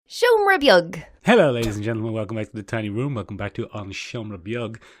Siomra Beag. Hello, ladies and gentlemen. Welcome back to the Tiny Room. Welcome back to On Siomra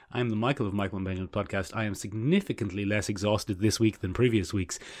Beag. I'm the Michael of Michael and Benjamin's podcast. I am significantly less exhausted this week than previous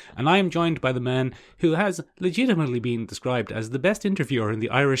weeks, and I am joined by the man who has legitimately been described as the best interviewer in the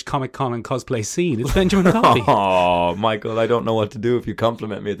Irish Comic Con and cosplay scene. It's Benjamin Coffey. Oh, Michael, I don't know what to do if you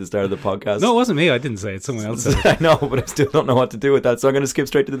compliment me at the start of the podcast. No, it wasn't me. I didn't say it. Someone else said it. I know, but I still don't know what to do with that, so I'm going to skip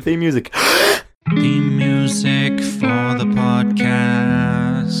straight to the theme music. Theme music for the podcast.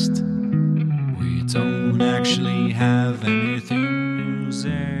 We don't actually have any theme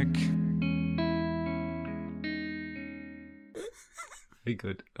music. Very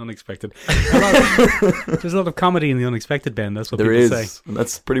good. Unexpected. There's a lot of comedy in the unexpected, Ben. That's what There people is. say. And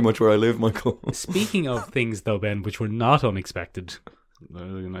that's pretty much where I live, Michael. Speaking of things, though, Ben, which were not unexpected, a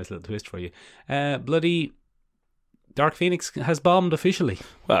nice little twist for you. Bloody Dark Phoenix has bombed officially.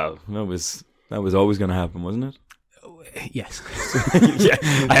 Well, that was always going to happen, wasn't it? Yes. Yeah,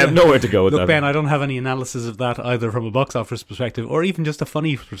 I have nowhere to go with Look, that. Ben, I don't have any analysis of that either from a box office perspective or even just a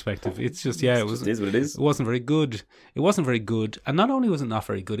funny perspective. It's just, yeah, It is what it is. It wasn't very good. It wasn't very good. And not only was it not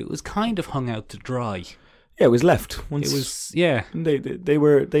very good, it was kind of hung out to dry. Yeah, it was left. It was, yeah. They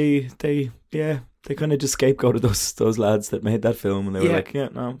kind of just scapegoated those lads that made that film, and they were like, yeah,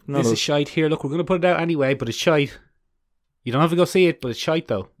 no, This is shite here. Look, we're going to put it out anyway, but it's shite. You don't have to go see it, but it's shite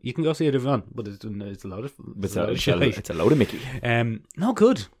though. You can go see it if you want, but it's a load of shite. It's a load of Mickey. No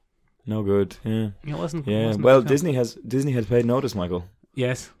good. No good. Yeah. It wasn't. Yeah. It wasn't Well, no. Disney has paid notice, Michael,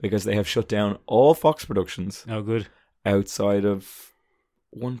 Yes. because they have shut down all Fox productions Oh, good. outside of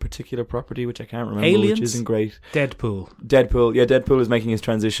one particular property, which I can't remember, Aliens? which isn't great. Deadpool. Deadpool. Yeah, Deadpool is making his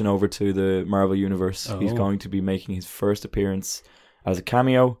transition over to the Marvel Universe. Oh. He's going to be making his first appearance as a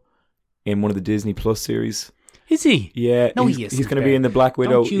cameo in one of the Disney Plus series. Is he? Yeah, No, he's, he isn't, he's going to Ben. be in the Black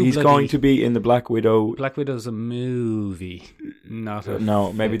Widow. Don't you He's bloody- going to be in the Black Widow. Black Widow's a movie, not a.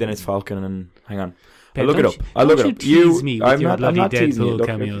 No, maybe then it's Falcon. And hang on, Ben, I'll look it don't up. I'll look it don't up. you tease me with your bloody teasing you. Deadpool Look,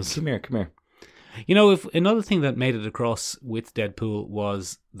 cameos. Come here. You know, if another thing that made it across with Deadpool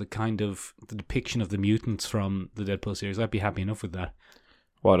was the kind of the depiction of the mutants from the Deadpool series, I'd be happy enough with that.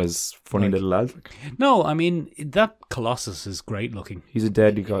 What is funny Like- little lad? No, I mean that Colossus is great looking. He's a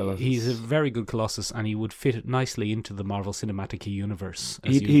deadly guy. He's a very good Colossus, and he would fit nicely into the Marvel Cinematic Universe.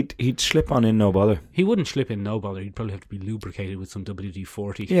 as He'd slip on in no bother. He wouldn't slip in no bother. He'd probably have to be lubricated with some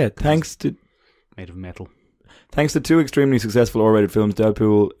WD-40. Yeah, thanks to made of metal. two extremely successful R-rated films,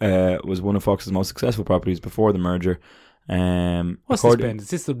 Deadpool was one of Fox's most successful properties before the merger. What's this, Ben? Is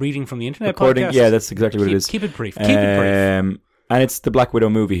this the reading from the internet according, podcast? yeah, that's exactly what it is. Keep it brief. Keep it brief. And it's the Black Widow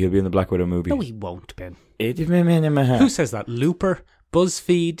movie. He'll be in the Black Widow movie. No, he won't, Ben. Who Who says that? Looper?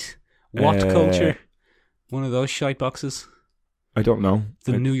 BuzzFeed? What Culture? One of those shite boxes? I don't know.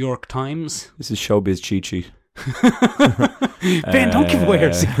 The New York Times? This is Showbiz Cheat Sheet. Ben, don't give away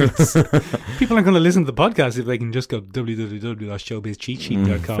our secrets. People aren't going to listen to the podcast if they can just go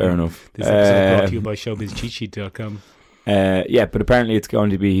www.showbizcheatsheet.com. Fair enough. This episode brought to you by showbizcheatsheet.com. Yeah, but apparently he's going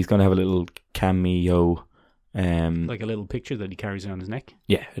to have a little cameo. Like a little picture that he carries around his neck.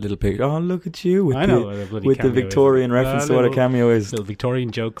 Yeah, a little picture. Oh, look at you with I know what a bloody with the cameo is. Victorian reference to what a cameo is. Little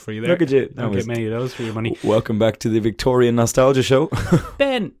Victorian joke for you there. Look at you. Don't get many of those for your money. Welcome back to the Victorian Nostalgia Show.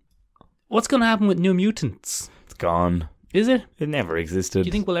 Ben, what's going to happen with New Mutants? It's gone. Is it? It never existed. Do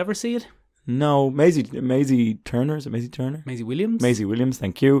you think we'll ever see it? No, Maisie Turner. Is it Maisie Turner? Maisie Williams? Maisie Williams,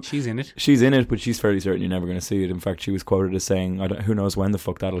 thank you. She's in it. She's in it, but she's fairly certain you're never going to see it. In fact, she was quoted as saying, who knows when the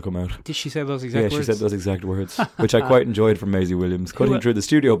fuck that'll come out. Did she say those exact words? Yeah, she said those exact words, which I quite enjoyed from Maisie Williams. Cutting through the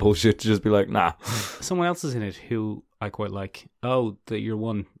studio bullshit to just be like, nah. Someone else is in it who I quite like. Oh,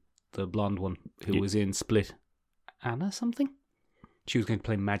 the blonde one who was in Split. Anna something? She was going to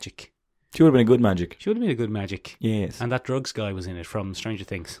play Magic. She would have been a good Magic. She would have been a good Magic. Yes. And that drugs guy was in it from Stranger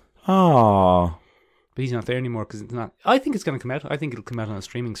Things. Oh. But he's not there anymore because it's not. I think it's going to come out. I think it'll come out on a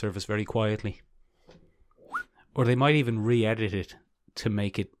streaming service very quietly. Or they might even re-edit it to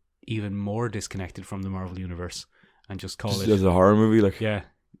make it even more disconnected from the Marvel Universe and just call it... There's a horror movie, like... Yeah.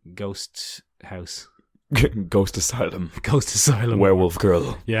 Ghost House. Ghost Asylum. Ghost Asylum. Werewolf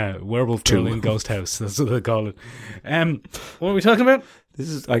Girl. Yeah, Werewolf Girl in Ghost House. That's what they call it. What are we talking about?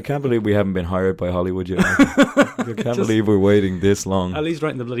 I can't believe we haven't been hired by Hollywood yet. I can't believe we're waiting this long. At least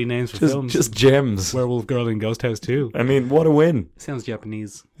writing the bloody names for films. Just gems. Werewolf Girl in Ghost House 2. I mean, what a win. Sounds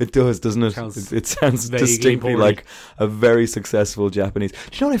Japanese. It does, doesn't it? Sounds It sounds vaguely distinctly poorly. like a very successful Japanese. Do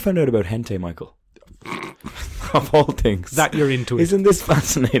you know what I found out about hentai, Michael? Of all things. That you're into it. Isn't this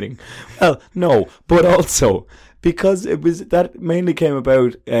fascinating? Well, no, but also Because that mainly came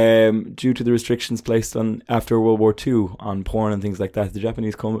about due to the restrictions placed on after World War II on porn and things like that. The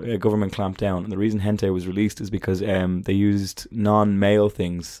Japanese government clamped down, and the reason hentai was released is because they used non-male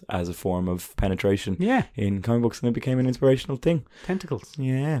things as a form of penetration in comic books, and it became an inspirational thing. Tentacles.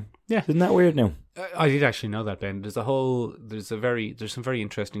 Yeah. Yeah. Isn't that weird now? I did actually know that, Ben. There's some very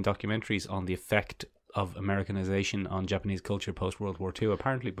interesting documentaries on the effect of Americanization on Japanese culture post World War II.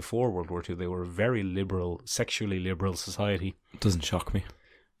 Apparently, before World War II, they were a very liberal, sexually liberal society. Doesn't shock me.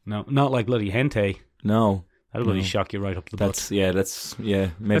 No, not like bloody hentai. No, that'll bloody shock you right up the butt.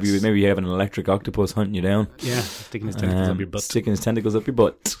 Maybe you have an electric octopus hunting you down. Yeah, sticking his tentacles up your butt. Sticking his tentacles up your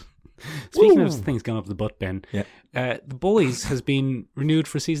butt. Speaking of things going up the butt, Ben, yeah. The Boys has been renewed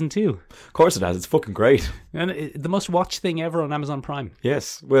for season 2. Of course it has. It's fucking great. And the most watched thing ever on Amazon Prime.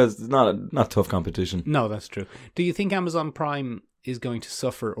 Yes. Well, it's not tough competition. No, that's true. Do you think Amazon Prime is going to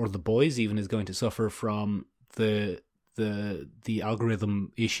suffer, or The Boys even is going to suffer from the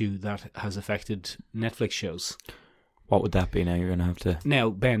algorithm issue that has affected Netflix shows? What would that be now? You're going to have to...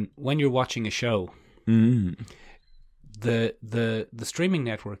 Now, Ben, when you're watching a show... The streaming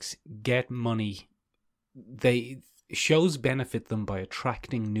networks get money. Shows benefit them by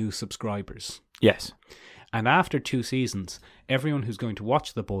attracting new subscribers. Yes. And after 2 seasons, everyone who's going to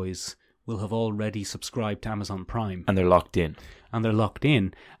watch The Boys will have already subscribed to Amazon Prime. And they're locked in. And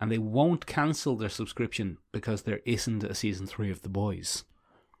they won't cancel their subscription because there isn't a season 3 of The Boys.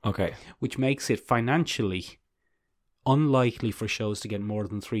 Okay. Which makes it financially unlikely for shows to get more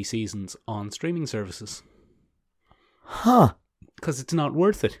than 3 seasons on streaming services. Huh. Because it's not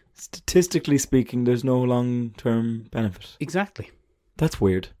worth it. Statistically speaking, there's no long-term benefit. Exactly. That's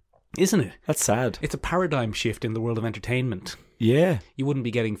weird. Isn't it? That's sad. It's a paradigm shift in the world of entertainment. Yeah. You wouldn't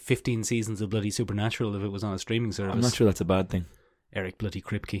be getting 15 seasons of bloody Supernatural if it was on a streaming service. I'm not sure that's a bad thing. Eric bloody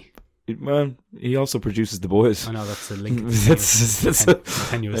Kripke. Well, he also produces The Boys. I know, that's a link. that's a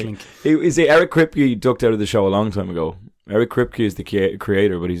tenuous link. Eric Kripke ducked out of the show a long time ago. Eric Kripke is the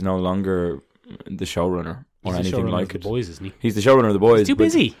creator, but he's no longer the showrunner. Or He's anything like it. The Boys, isn't he? He's the showrunner of The Boys. He's too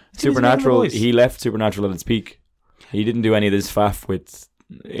busy. Supernatural, he left Supernatural at its peak. He didn't do any of this faff with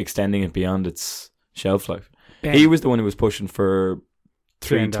extending it beyond its shelf life. Ben, he was the one who was pushing for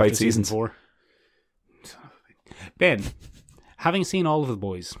 3 tight seasons. 4. Ben, having seen all of The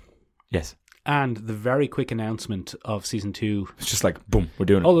Boys, yes, and the very quick announcement of season 2, it's just like boom, we're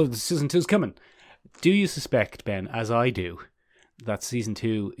doing it. All of the season 2's coming. Do you suspect, Ben, as I do, that season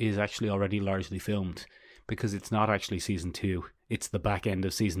 2 is actually already largely filmed? Because it's not actually season 2, it's the back end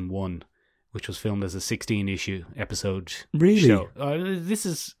of season 1, which was filmed as a 16-issue episode show. This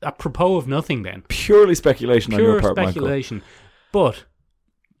is apropos of nothing, Ben. Purely speculation on your part, Michael. Pure speculation. But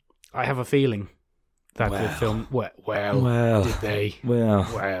I have a feeling that the film... Well, did they?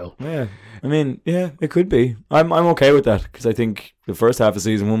 Well. Yeah. I mean, yeah, it could be. I'm okay with that, because I think the first half of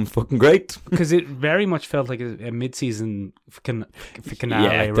season 1 was fucking great. Because it very much felt like a mid-season finale.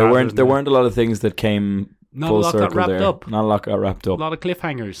 Yeah, there weren't a lot of things that came... Not a lot got wrapped up. Not a lot got wrapped up. A lot of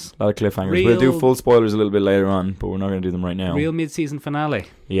cliffhangers. We'll do full spoilers a little bit later on, but we're not going to do them right now. Real mid-season finale.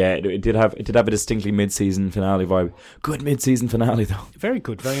 Yeah, it did have a distinctly mid-season finale vibe. Good mid-season finale though. Very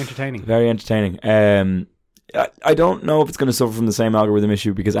good, very entertaining. Very entertaining. I don't know if it's going to suffer from the same algorithm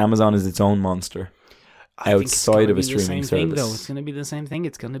issue because Amazon is its own monster. Outside of a streaming service. It's going to be the same thing.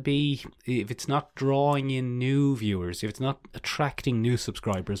 It's going to be, if it's not drawing in new viewers, if it's not attracting new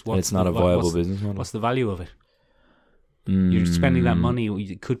subscribers, it's not a viable business model. What's the value of it? You're spending that money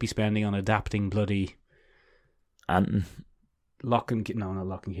you could be spending on adapting bloody Anton. Lock and Key. No, not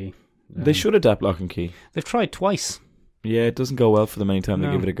Lock and Key. They should adapt Lock and Key. They've tried twice. Yeah, it doesn't go well for them anytime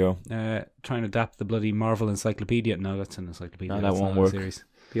they give it a go. Trying to adapt the bloody Marvel Encyclopedia. No, that's an encyclopedia. No, that won't work. Series.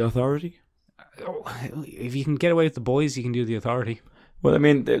 The Authority? If you can get away with The Boys, you can do The Authority. Well, I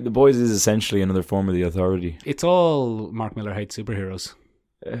mean, The Boys is essentially another form of The Authority. It's all Mark Miller hates superheroes.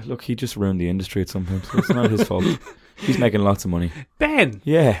 Look, he just ruined the industry at some point. So it's not his fault. He's making lots of money. Ben!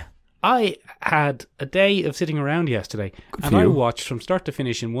 Yeah. I had a day of sitting around yesterday, and I watched from start to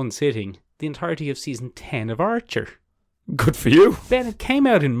finish in one sitting the entirety of season 10 of Archer. Good for you. Ben, it came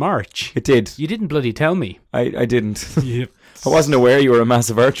out in March. It did. You didn't bloody tell me. I didn't. Yep. I wasn't aware you were a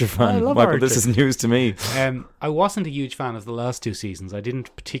massive Archer fan. I love Michael, Archer. This is news to me. I wasn't a huge fan of the last 2 seasons. I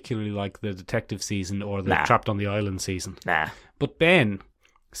didn't particularly like the detective season or the Trapped on the Island season. But Ben,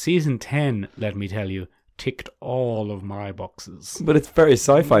 season 10, let me tell you, ticked all of my boxes. But it's very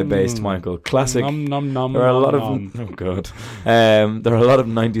sci-fi based, Michael. Classic. There are a lot of oh god. There are a lot of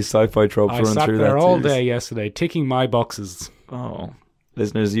 90s sci-fi tropes running through that. I sat there all day yesterday, ticking my boxes. Oh,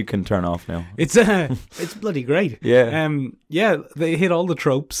 listeners, you can turn off now. It's bloody great. Yeah. Yeah, they hit all the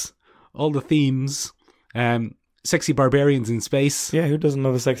tropes, all the themes. sexy barbarians in space. Yeah, who doesn't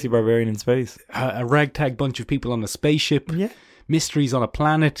love a sexy barbarian in space? A ragtag bunch of people on a spaceship. Yeah. Mysteries on a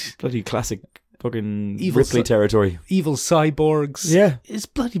planet. Bloody classic fucking Evil Ripley territory. Evil cyborgs. Yeah. It's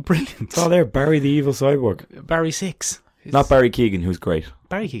bloody brilliant. It's all there. Barry the evil cyborg. Barry 6. Not Barry Keoghan, who's great.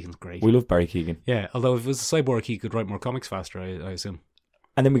 Barry Keoghan's great. We love Barry Keoghan. Yeah, although if it was a cyborg, he could write more comics faster, I assume.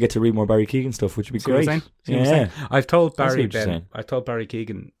 And then we get to read more Barry Keoghan stuff, which would be See what I'm great. saying? See what I'm saying? I've told I see Barry what you're saying. I told Barry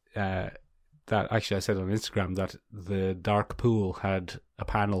Keoghan that actually I said on Instagram that the Dark Pool had a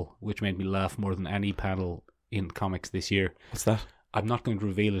panel which made me laugh more than any panel in comics this year. What's that? I'm not going to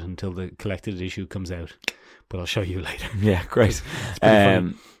reveal it until the collected issue comes out, but I'll show you later. Yeah, great. It's pretty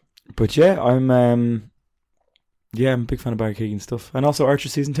funny. But yeah, I'm a big fan of Barry Keoghan stuff. And also Archer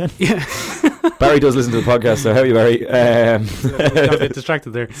Season 10. Yeah. Barry does listen to the podcast, so how are you, Barry? We got a bit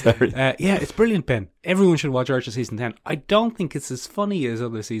distracted there. Sorry. Yeah, it's brilliant, Ben. Everyone should watch Archer Season 10. I don't think it's as funny as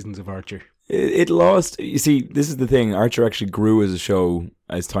other seasons of Archer. It lost. You see, this is the thing. Archer actually grew as a show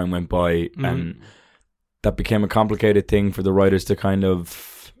as time went by, and that became a complicated thing for the writers to kind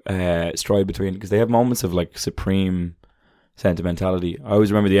of stride between, because they have moments of like supreme sentimentality. I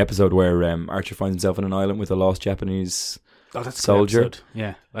always remember the episode where Archer finds himself on an island with a lost Japanese soldier.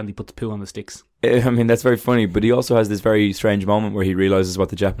 Yeah, and he put the poo on the sticks. I mean, that's very funny, but he also has this very strange moment where he realizes what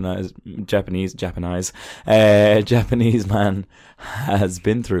the Japanese man has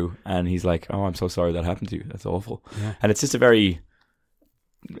been through, and he's like, "Oh, I'm so sorry that happened to you. That's awful." Yeah. And it's just a very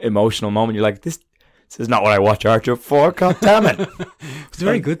emotional moment. You're like, this is not what I watch Archer for. God damn it! It's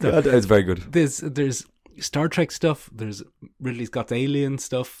very good though. It's very good. There's Star Trek stuff. There's Ridley Scott's Alien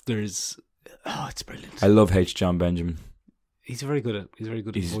stuff. It's brilliant. I love H. John Benjamin. He's very good at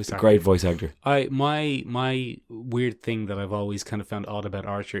voice a acting. great voice actor. My weird thing that I've always kind of found odd about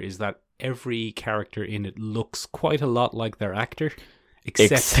Archer is that every character in it looks quite a lot like their actor,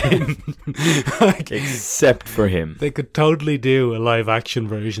 except him. Except for him. They could totally do a live action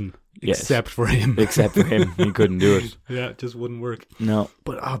version, except for him. Except for him, he couldn't do it. Yeah, it just wouldn't work. No.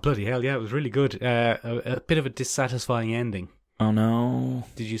 But bloody hell, yeah, it was really good. A bit of a dissatisfying ending. Oh no!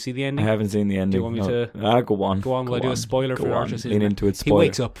 Did you see the ending? I haven't seen the ending. Do you want me to? Go on. Go on. Will I do a spoiler for Archer Season? Lean into it. He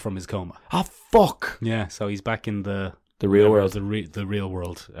wakes up from his coma. Oh fuck! Yeah, so he's back in the real world. The real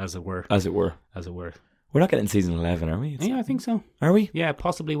world, as it were. As it were. We're not getting season 11, are we? Yeah, I think so. Are we? Yeah,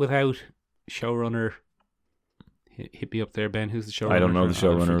 possibly without showrunner. Hit me up there, Ben. Who's the showrunner? I don't know the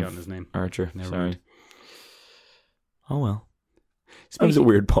showrunner. I've forgotten his name. Archer. Never Sorry. mind. Oh well. That was a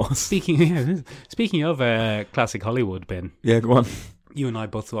weird pause. Speaking of classic Hollywood, Ben. Yeah, go on. You and I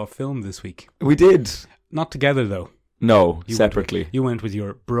both saw a film this week. We did. Not together, though. No, separately. You went with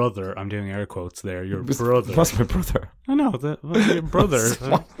your brother. I'm doing air quotes there. Your brother. What's my brother? I know. Your brother.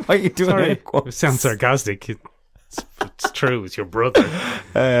 Why are you doing air quotes? It sounds sarcastic. It's true. It's your brother.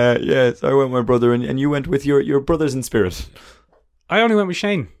 Yes, I went with my brother, and you went with your brothers in spirit. I only went with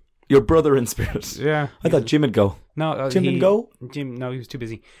Shane. Your brother in spirit. Yeah. I thought Jim would go. No, Jim didn't go? Jim, no, he was too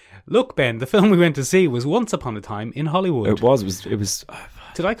busy. Look, Ben, the film we went to see was Once Upon a Time in Hollywood. It was.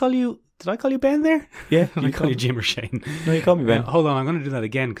 Did I call you Ben there? Yeah. Did I call you Jim or Shane? No, you called me Ben. Hold on, I'm going to do that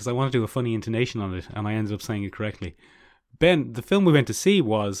again because I want to do a funny intonation on it, and I ended up saying it correctly. Ben, the film we went to see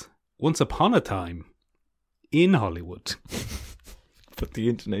was Once Upon a Time in Hollywood. Put the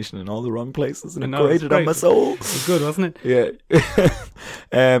intonation in all the wrong places, and it No, grated on my soul. It was good, wasn't it?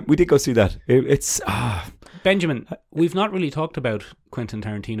 Yeah. We did go see that. It's Benjamin, we've not really talked about Quentin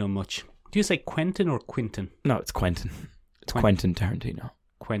Tarantino much. Do you say Quentin or Quinton? No, it's Quentin. It's Quentin Tarantino.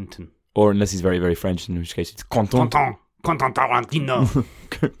 Quentin. Or unless he's very, very French, in which case it's Quentin Tarantino. Quentin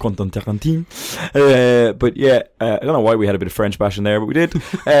Tarantino. But yeah, I don't know why we had a bit of French bashing there, but we did.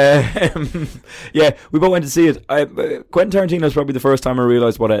 Yeah, we both went to see it. Quentin Tarantino is probably the first time I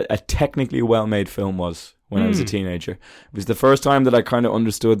realised what a technically well-made film was when I was a teenager. It was the first time that I kind of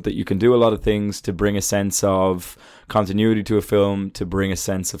understood that you can do a lot of things to bring a sense of continuity to a film, to bring a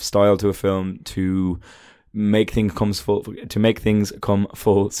sense of style to a film, to make things come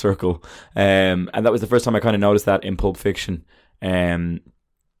full circle. And that was the first time I kind of noticed that in Pulp Fiction. And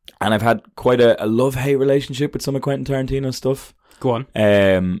I've had quite a love-hate relationship with some of Quentin Tarantino's stuff. Go on.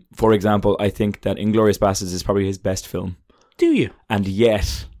 For example, I think that Inglourious Basterds is probably his best film. Do you? And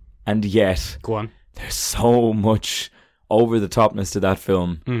yet, go on. There's so much over-the-topness to that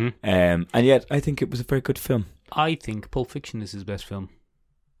film. Mm-hmm. And yet, I think it was a very good film. I think Pulp Fiction is his best film.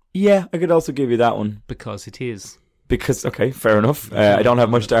 Yeah, I could also give you that one. Because it is. Because, okay, fair enough. I don't have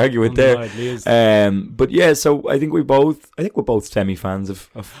much to argue with there. But yeah, so I think we're both semi-fans of...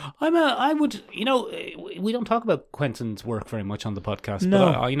 I would, we don't talk about Quentin's work very much on the podcast.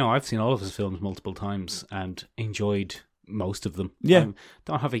 No. But, I've seen all of his films multiple times and enjoyed most of them. Yeah. I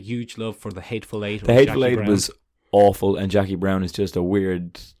don't have a huge love for The Hateful Eight. The Hateful Eight was awful, and Jackie Brown is just a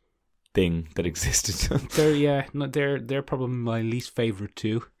weird thing that existed. They're probably my least favourite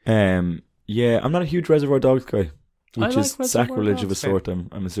too. Yeah, I'm not a huge Reservoir Dogs guy, which is sacrilege of a sort,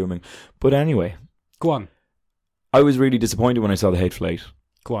 I'm assuming. But anyway, go on. I was really disappointed when I saw The Hateful Eight.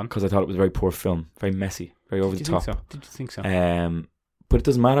 Go on. Because I thought it was a very poor film, very messy, very over the top. Did you think so? But it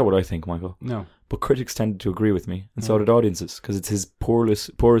doesn't matter what I think, Michael. No. But critics tended to agree with me, and so did audiences, because it's his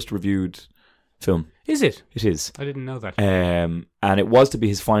poorest reviewed film. Is it? It is. I didn't know that. And it was to be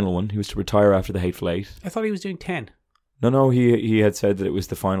his final one. He was to retire after The Hateful Eight. I thought he was doing 10. No, he had said that it was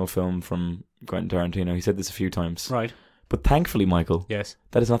the final film from Quentin Tarantino. He said this a few times. Right. But thankfully, Michael, yes,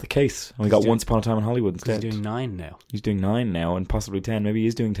 that is not the case. And we got Once Upon a Time in Hollywood instead. He's doing 9 now. He's doing 9 now, and possibly 10. Maybe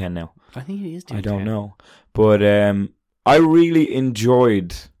he's doing 10 now. I think he is doing 10. I don't 10. know. But I really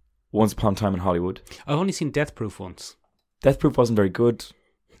enjoyed Once Upon a Time in Hollywood. I've only seen Death Proof once. Death Proof wasn't very good.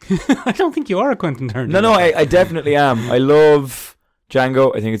 I don't think you are a Quentin Tarantino. No, I definitely am. I love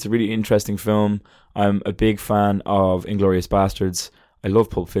Django. I think it's a really interesting film. I'm a big fan of Inglourious Bastards. I love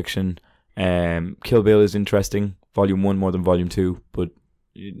Pulp Fiction. Kill Bill is interesting. Volume 1 more than Volume 2. But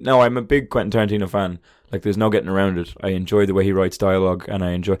no, I'm a big Quentin Tarantino fan. Like, there's no getting around it. I enjoy the way he writes dialogue, and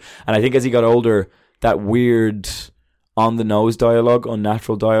I think as he got older, that weird on-the-nose dialogue,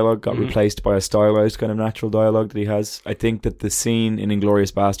 unnatural dialogue, got replaced by a stylized kind of natural dialogue that he has. I think that the scene in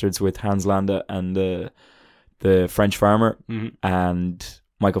Inglourious Bastards with Hans Landa and the French farmer and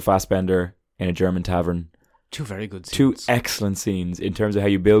Michael Fassbender in a German tavern, 2 very good scenes. 2 excellent scenes in terms of how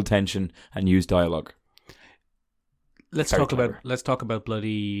you build tension and use dialogue. Let's talk about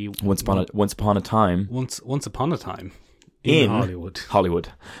bloody Once upon a time in Hollywood.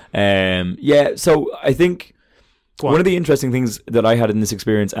 Yeah, so I think one of the interesting things that I had in this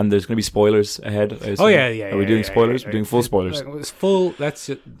experience, and there's going to be spoilers ahead. Oh yeah. Are we doing spoilers? We're doing full spoilers. It's full. Let's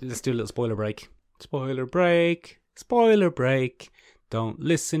do a little spoiler break. Spoiler break. Don't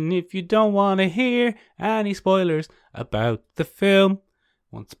listen if you don't want to hear any spoilers about the film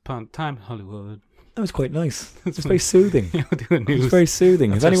Once Upon a Time in Hollywood. That was quite nice. It was very soothing. It was very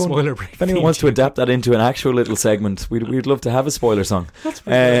soothing. If anyone wants to adapt that into an actual little segment, we'd love to have a spoiler song.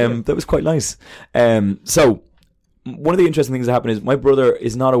 That was quite nice. So one of the interesting things that happened is my brother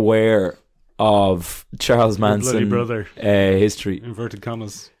is not aware of Charles Manson history. Inverted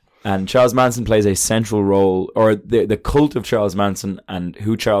commas. And Charles Manson plays a central role, or the cult of Charles Manson and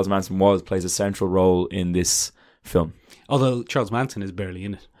who Charles Manson was plays a central role in this film. Although Charles Manson is barely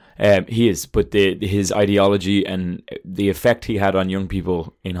in it. He is, but his ideology and the effect he had on young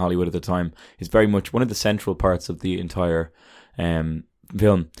people in Hollywood at the time is very much one of the central parts of the entire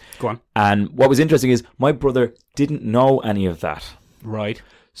film. Go on. And what was interesting is my brother didn't know any of that. Right.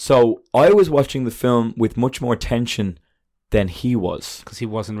 So I was watching the film with much more tension than he was. Because he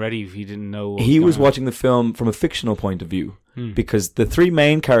wasn't ready, he didn't know. He was watching the film from a fictional point of view. Because the 3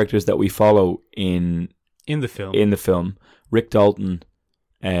 main characters that we follow in the film, Rick Dalton,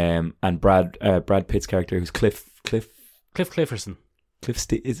 and Brad Pitt's character, who's Cliff Clifferson.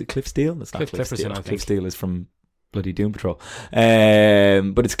 Is it Cliff Steele? That's not Cliff Steele. I think. Cliff Steele is from bloody Doom Patrol.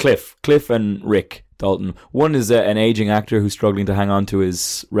 But it's Cliff and Rick Dalton. One is an aging actor who's struggling to hang on to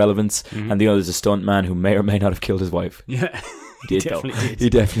his relevance, and the other is a stunt man who may or may not have killed his wife. Yeah. He definitely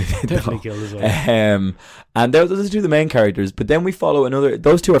did. Killed his wife. And those are 2 of the main characters, but then we follow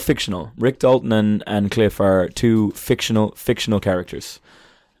those 2 are fictional. Rick Dalton and Cliff are 2 fictional characters.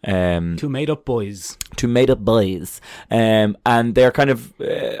 2 made-up boys. And they're kind of,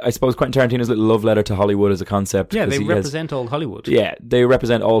 I suppose, Quentin Tarantino's little love letter to Hollywood as a concept. Yeah, they represent old Hollywood. Yeah, they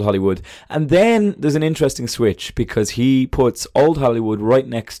represent old Hollywood. And then there's an interesting switch because he puts old Hollywood right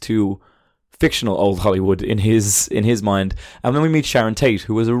next to fictional old Hollywood in his mind. And then we meet Sharon Tate,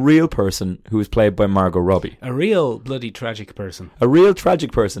 who was a real person who was played by Margot Robbie. A real bloody tragic person.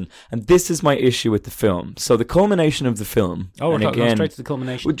 And this is my issue with the film. So the culmination of the film. Oh, we're going straight to the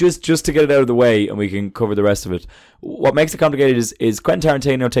culmination. Just to get it out of the way and we can cover the rest of it. What makes it complicated is Quentin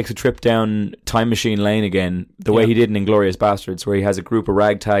Tarantino takes a trip down Time Machine Lane again, the way he did in Inglourious Bastards, where he has a group of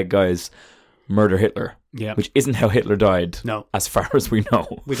ragtag guys murder Hitler. Yeah. Which isn't how Hitler died. No. As far as we know.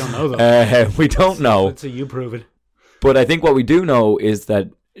 We don't know though. We don't know. Let's see you prove it. But I think what we do know is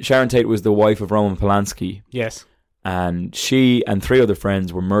that Sharon Tate was the wife of Roman Polanski. Yes. And she and 3 other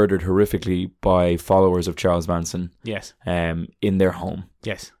friends were murdered horrifically by followers of Charles Manson. Yes. In their home.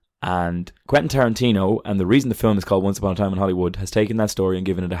 Yes. And Quentin Tarantino, and the reason the film is called Once Upon a Time in Hollywood, has taken that story and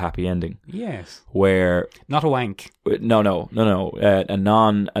given it a happy ending. Yes. Where... Not a wank. No. A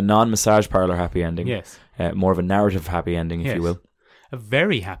non-massage parlor happy ending. Yes. More of a narrative happy ending, if you will. A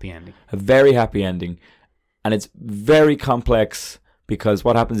very happy ending. And it's very complex because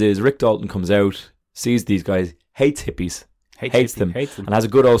what happens is Rick Dalton comes out sees these guys, hates hippies, hates them, Hates them. and has a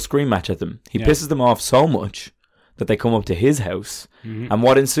good old scream match at them. He Yeah. pisses them off so much that they come up to his house, and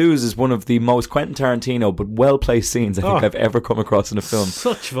what ensues is one of the most Quentin Tarantino but well-placed scenes I think I've ever come across in a film.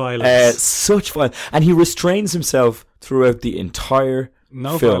 Such violence. Such violence. And he restrains himself throughout the entire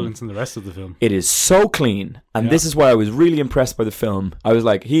No film. violence in the rest of the film. It is so clean, and Yeah. this is why I was really impressed by the film. I was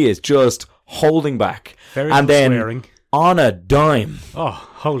like, he is just holding back. Very and little then swearing. on a dime, Oh,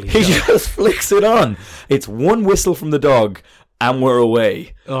 holy he shit. just flicks it on. It's one whistle from the dog, and we're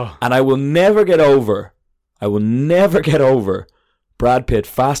away. Oh, And I will never get over Brad Pitt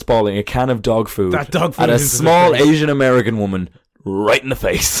fastballing a can of dog food That dog food at a into the small face. Asian American woman right in the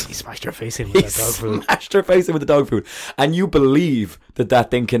face. he smashed her face in He with that dog food. smashed her face in with the dog food, and you believe that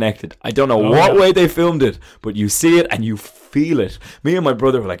thing connected. I don't know what yeah. way they filmed it, but you see it and you feel it. Me and my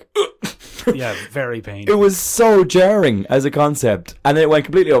brother were like, ugh. Yeah, very painful. It was so jarring as a concept, and then it went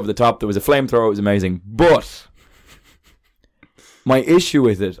completely over the top. There was a flamethrower; it was amazing. But my issue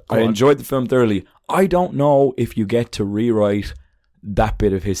with it, I on. enjoyed the film thoroughly. I don't know if you get to rewrite that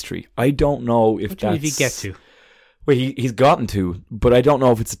bit of history. I don't know if What do you that's mean if you get to? Well, he's gotten to, but I don't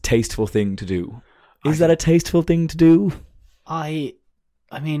know if it's a tasteful thing to do. Is that a tasteful thing to do? I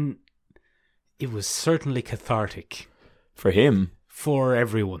mean, it was certainly cathartic For him. for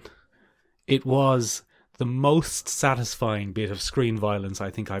everyone. It was the most satisfying bit of screen violence I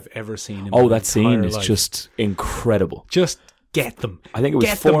think I've ever seen in my That scene entire is life. just incredible. Just get them. I think it was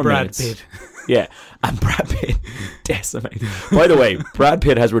Get 4 them, Brad minutes. Pitt. Yeah, and Brad Pitt decimated. By the way, Brad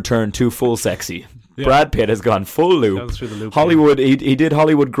Pitt has returned to full sexy. Yeah. Brad Pitt has gone full loop. Gone through the loop, Hollywood, he did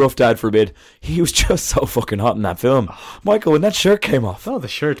Hollywood gruff dad for a bit. He was just so fucking hot in that film. Michael, when that shirt came off. Oh, the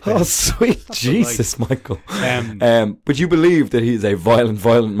shirt. Oh, Ben. sweet Jesus, Michael. But you believe that he's a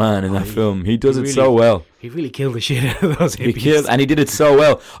violent man in that film. He does it really- so well. He really killed the shit out of those He hippies. killed, and he did it so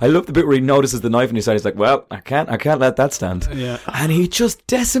well. I love the bit where he notices the knife and he says, like, well, I can't let that stand. Yeah. And he just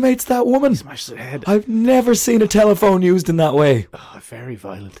decimates that woman. Smashed her head. I've never seen a telephone used in that way. Oh, very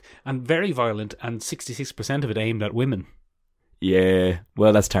violent. And 66% of it aimed at women. Yeah,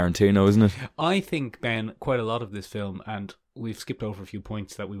 well, that's Tarantino, isn't it? I think, Ben, quite a lot of this film, and we've skipped over a few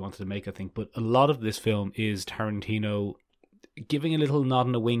points that we wanted to make, I think, but a lot of this film is Tarantino giving a little nod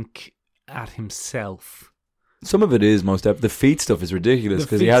and a wink at himself. Some of it is the feet stuff is ridiculous The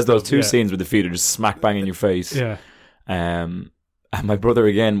because he feet has those stuff, two yeah. scenes where the feet are just smack bang in your face. Yeah. And my brother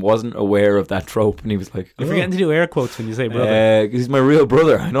again wasn't aware of that trope, and he was like, You're forgetting to do air quotes when you say brother. 'cause he's my real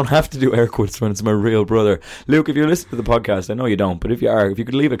brother. I don't have to do air quotes when it's my real brother. Luke, if you're listening to the podcast, I know you don't, but if you are, if you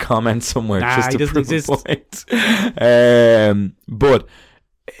could leave a comment somewhere Nah, just he to doesn't prove exist. a point. But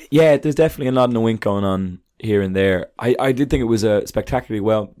yeah, there's definitely a nod and a wink going on here and there. I did think it was a spectacularly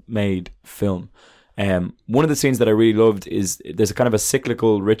well made film. One of the scenes that I really loved is there's a kind of a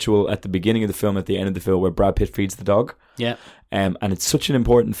cyclical ritual at the beginning of the film, at the end of the film, where Brad Pitt feeds the dog. Yeah. And it's such an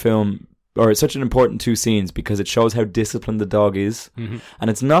important film, or it's such an important two scenes because it shows how disciplined the dog is. Mm-hmm. And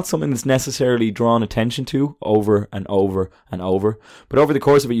it's not something that's necessarily drawn attention to over and over and over. But over the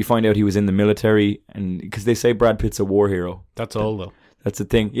course of it, you find out he was in the military, and because they say Brad Pitt's a war hero. That's all, though. That's the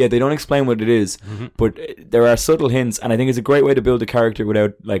thing. Yeah, they don't explain what it is, but there are subtle hints, and I think it's a great way to build a character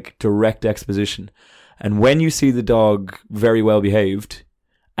without like direct exposition. And when you see the dog very well behaved,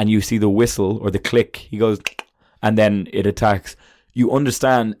 and you see the whistle or the click, he goes, and then it attacks, you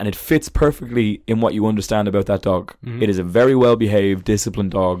understand, and it fits perfectly in what you understand about that dog. It is a very well behaved,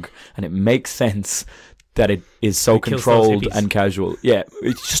 disciplined dog, and it makes sense that it is so It kills those controlled hippies. and casual. Yeah,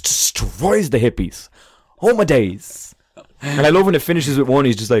 it just destroys the hippies. Oh my days. And I love when it finishes with one,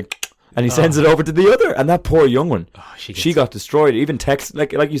 he's just like, and he sends it over to the other, and that poor young one, Oh, she got destroyed. Even Tex,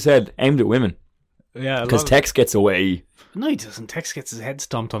 like you said, aimed at women, Yeah, because Tex gets away. No, he doesn't. Tex gets his head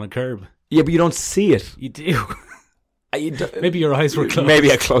stomped on a curb. Yeah, but you don't see it. You do. You Maybe your eyes were closed.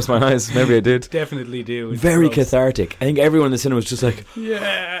 Maybe I closed my eyes. Maybe I did. Definitely do. It's Very gross. cathartic. I think everyone in the cinema was just like,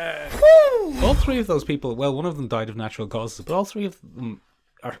 Yeah. All three of those people, well, one of them died of natural causes, but all three of them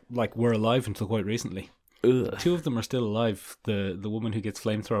were alive until quite recently. ugh. Two of them are still alive. The woman who gets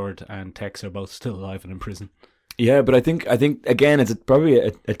flamethrowered and Tex are both still alive and in prison. Yeah, but I think again, it's probably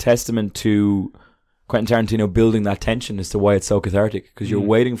a testament to Quentin Tarantino building that tension as to why it's so cathartic, because you're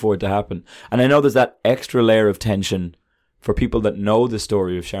waiting for it to happen. And I know there's that extra layer of tension for people that know the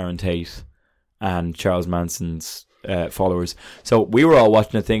story of Sharon Tate and Charles Manson's followers. So we were all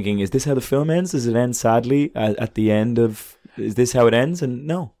watching it thinking, is this how the film ends? Does it end sadly at the end of... Is this how it ends? And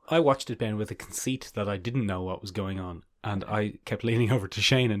no. I watched it, Ben, with a conceit that I didn't know what was going on. And I kept leaning over to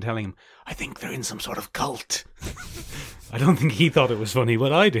Shane and telling him, I think they're in some sort of cult. I don't think he thought it was funny,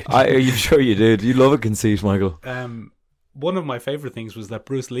 but I did. Are you sure you did? You love a conceit, Michael. one of my favourite things was that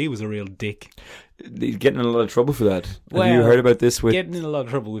Bruce Lee was a real dick. He's getting in a lot of trouble for that. Well, Have you heard about this? With Getting in a lot of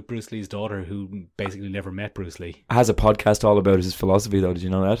trouble with Bruce Lee's daughter, who basically never met Bruce Lee. has a podcast all about his philosophy, though. Did you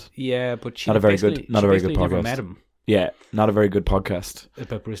know that? Yeah, but she Not a very good- basically- not she a very good basically never podcast. met him Yeah, not a very good podcast.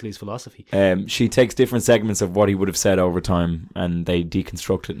 about Bruce Lee's philosophy. She takes different segments of what he would have said over time, and they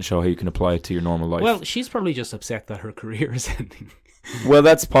deconstruct it and show how you can apply it to your normal life. Well, she's probably just upset that her career is ending. Well,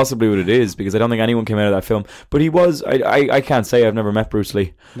 that's possibly what it is, because I don't think anyone came out of that film. But he was, I can't say I've never met Bruce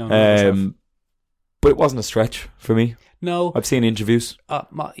Lee. No, not myself. But it wasn't a stretch for me. No. I've seen interviews. Yeah,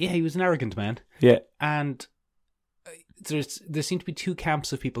 he was an arrogant man. Yeah. And there seem to be two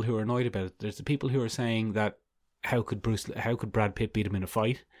camps of people who are annoyed about it. There's the people who are saying that how could Brad Pitt beat him in a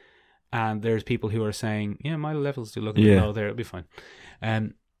fight? And there's people who are saying, yeah, my levels do look a bit low there, it'll be fine.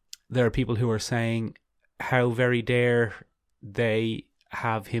 There are people who are saying how very dare they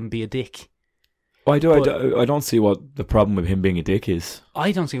have him be a dick. I don't see what the problem with him being a dick is.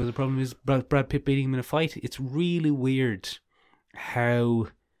 I don't see what the problem is Brad Pitt beating him in a fight. It's really weird how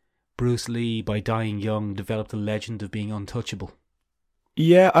Bruce Lee, by dying young, developed a legend of being untouchable.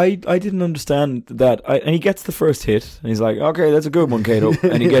 Yeah, I didn't understand that. And he gets the first hit, and he's like, okay, that's a good one, Kato.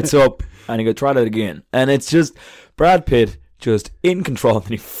 And he gets up, and he goes, try that again. And it's just Brad Pitt just in control, and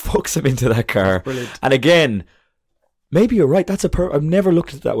he fucks him into that car. Brilliant. And again, maybe you're right. That's I've never looked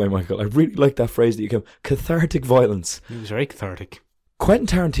at it that way, Michael. I really like that phrase that you came. Cathartic violence. It was very cathartic. Quentin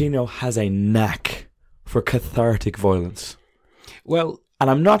Tarantino has a knack for cathartic violence. Well, and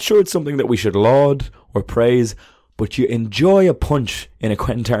I'm not sure it's something that we should laud or praise, but you enjoy a punch in a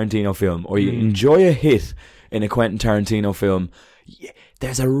Quentin Tarantino film, or you enjoy a hit in a Quentin Tarantino film.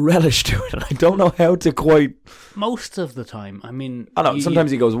 There's a relish to it, and I don't know how to quite... Most of the time. I mean... I know,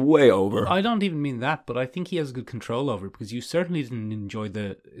 sometimes he goes way over. I don't even mean that, but I think he has good control over it, because you certainly didn't enjoy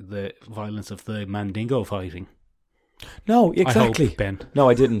the violence of the Mandingo fighting. No, exactly. I hope, Ben. No,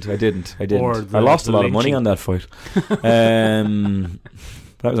 I didn't. Or I lost a lot of money lynching. on that fight.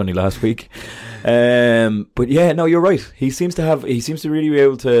 That was only last week. But yeah, no, you're right. He seems to really be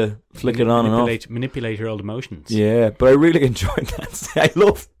able to flick it on and off. Manipulate your old emotions. Yeah, but I really enjoyed that. I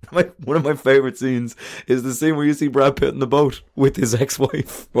love one of my favourite scenes is the scene where you see Brad Pitt in the boat with his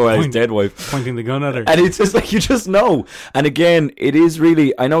ex-wife, or his dead wife, pointing the gun at her. and it's just like, you just know. And again, it is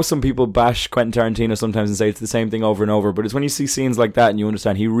really, I know some people bash Quentin Tarantino sometimes and say it's the same thing over and over, but it's when you see scenes like that and you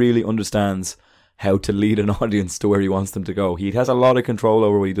understand he really understands how to lead an audience to where he wants them to go. He has a lot of control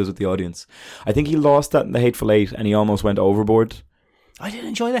over what he does with the audience. I think he lost that in The Hateful Eight, and he almost went overboard. I didn't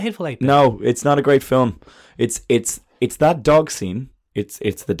enjoy The Hateful Eight. No, it's not a great film. It's that dog scene. It's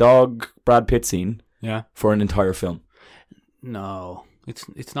the dog Brad Pitt scene. Yeah. For an entire film. No,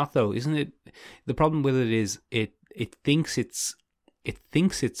 it's not though, isn't it? The problem with it is it thinks it's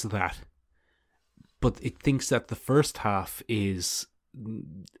that, but it thinks that the first half is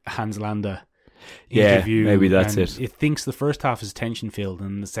Hans Landa. Interview, maybe that's it. It thinks the first half is tension filled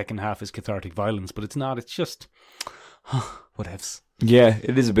and the second half is cathartic violence, but it's not. It's just what ifs. Yeah,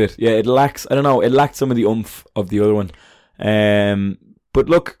 it is a bit. Yeah, it lacks. I don't know. It lacked some of the oomph of the other one. But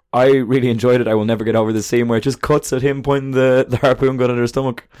look, I really enjoyed it. I will never get over the scene where it just cuts at him pointing the harpoon gun at her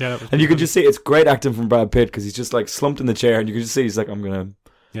stomach. Yeah, and you can just see it's great acting from Brad Pitt, because he's just like slumped in the chair, and you can just see he's like, I'm gonna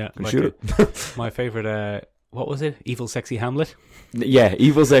shoot it. My favorite. What was it? Evil Sexy Hamlet? Yeah,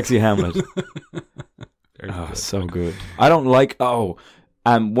 Evil Sexy Hamlet. So good. I don't like... one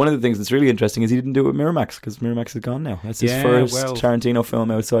of the things that's really interesting is he didn't do it with Miramax, because Miramax is gone now. That's his first Tarantino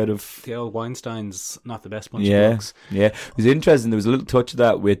film outside of... The old Weinstein's not the best bunch of blokes. Yeah, it was interesting. There was a little touch of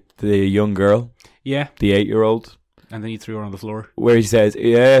that with the young girl. Yeah. The 8-year-old. And then you threw her on the floor. Where he says...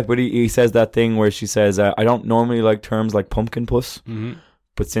 but he says that thing where she says, I don't normally like terms like pumpkin puss,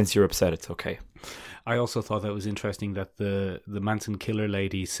 but since you're upset, it's okay. I also thought that was interesting that the Manson killer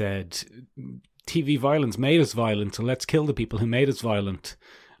lady said, TV violence made us violent, so let's kill the people who made us violent.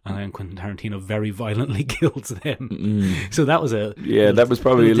 And then Quentin Tarantino very violently kills them. So that was that was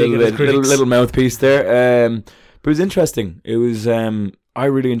probably a little mouthpiece there. But it was interesting. It was I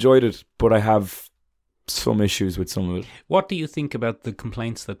really enjoyed it, but I have some issues with some of it. What do you think about the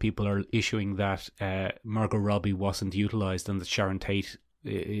complaints that people are issuing that Margot Robbie wasn't utilised and that Sharon Tate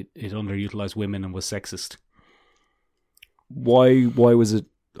it underutilized women and was sexist? Why was it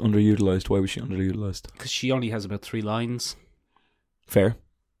underutilized? Why was she underutilized? Because she only has about 3 lines. Fair,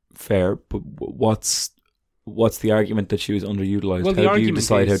 but what's the argument that she was underutilized? Well, how do you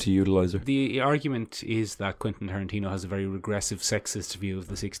decide how to utilize her? The argument is that Quentin Tarantino has a very regressive sexist view of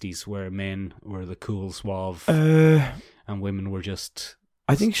the 60s, where men were the cool, suave, and women were just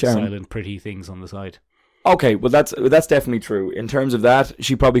silent, pretty things on the side. Okay, well that's definitely true. In terms of that,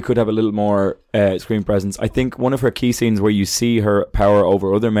 she probably could have a little more screen presence. I think one of her key scenes where you see her power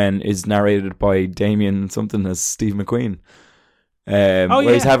over other men is narrated by Damien something as Steve McQueen.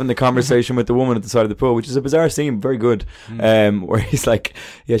 Where he's having the conversation with the woman at the side of the pool, which is a bizarre scene, very good. Where he's like,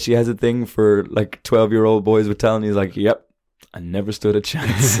 yeah, she has a thing for like 12-year-old boys with talent. He's like, yep, I never stood a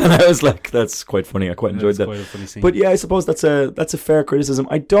chance. And I was like, that's quite funny. I quite enjoyed that. Quite a funny scene. But yeah, I suppose that's a fair criticism.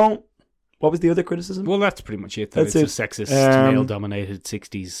 What was the other criticism? Well, that's pretty much it. That's it's a sexist, male-dominated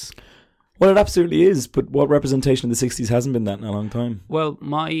 60s. Well, it absolutely is. But what representation of the 60s hasn't been that in a long time? Well,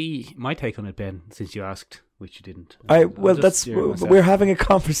 my take on it, Ben, since you asked, which you didn't. We're having a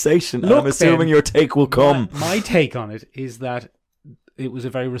conversation. Look, and I'm assuming Ben, your take will come. My take on it is that it was a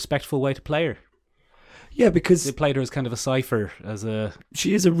very respectful way to play her. Yeah, because they played her as kind of a cipher,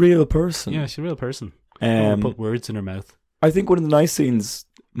 she is a real person. Yeah, she's a real person. Put words in her mouth. I think one of the nice scenes,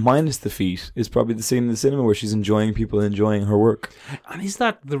 minus the feet, is probably the scene in the cinema where she's enjoying people enjoying her work. And is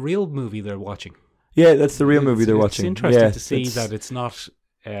that the real movie they're watching? Yeah, that's the real movie they're watching. It's interesting to see that it's not.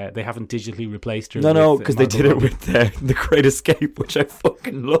 They haven't digitally replaced her. No, because they did it with The Great Escape, which I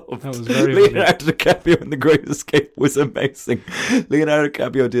fucking loved. That was very Leonardo DiCaprio in The Great Escape was amazing. Leonardo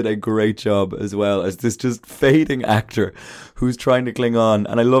DiCaprio did a great job as well as this just fading actor who's trying to cling on.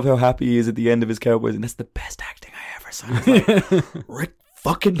 And I love how happy he is at the end of his Cowboys, and that's the best acting I ever saw. Like, Rick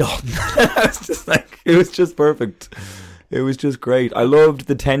fucking Dalton. It was just perfect. It was just great. I loved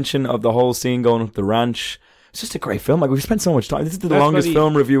the tension of the whole scene going up the ranch. It's just a great film. Like, we've spent so much time. This is the longest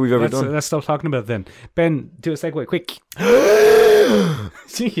film review we've ever done. Let's stop talking about it then. Ben, do a segue quick.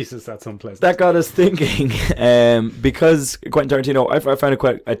 Jesus, that's unpleasant. That got us thinking. Because Quentin Tarantino, I found it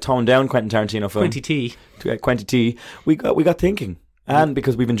quite a toned down Quentin Tarantino film. Quentin T. We got thinking. And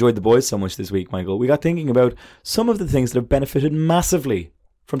because we've enjoyed The Boys so much this week, Michael, we got thinking about some of the things that have benefited massively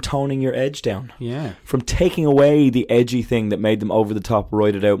from toning your edge down. Yeah. From taking away the edgy thing that made them over the top,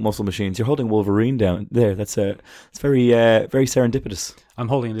 roided out muscle machines. You're holding Wolverine down there. It's very very serendipitous. I'm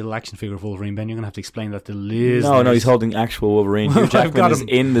holding a little action figure of Wolverine, Ben. You're going to have to explain that to Liz. No, he's holding actual Wolverine. Hugh Jackman is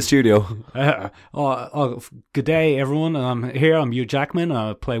in the studio. Good day, everyone. I'm here. I'm Hugh Jackman.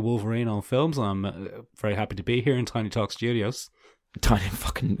 I play Wolverine on films. And I'm very happy to be here in Tiny Talk Studios. Tiny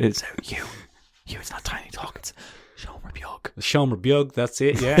fucking... It's you. It's not Tiny Talk. It's... Shomer Bjug, that's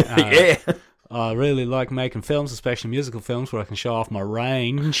it, yeah. Yeah. I really like making films, especially musical films, where I can show off my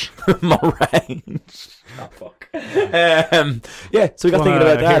range. My range. Oh, fuck. Yeah, so we got thinking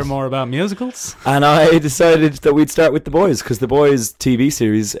about that. Hear more about musicals? And I decided that we'd start with The Boys, because The Boys TV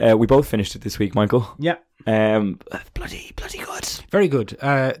series, we both finished it this week, Michael. Yeah. Bloody good. Very good.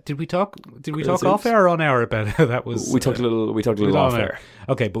 Did we talk off air or on air about how that was? We talked a little off air.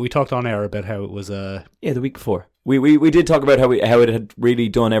 Okay, but we talked on air about how it was. The week before. We did talk about how it had really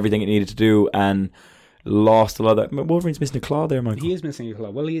done everything it needed to do and lost a lot of that. Wolverine's missing a claw there, Michael. He is missing a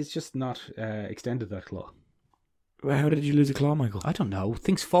claw. Well, he has just not extended that claw. Well, how did you lose a claw, Michael? I don't know.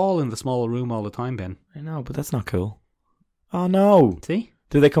 Things fall in the small room all the time, Ben. I know, but that's not cool. Oh no! See?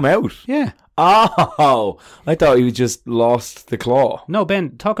 Did they come out? Yeah. Oh, I thought you just lost the claw. No,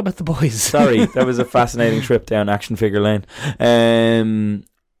 Ben, talk about The Boys. Sorry, that was a fascinating trip down action figure lane.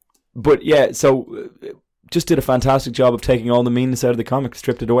 But yeah, so just did a fantastic job of taking all the meanness out of the comic,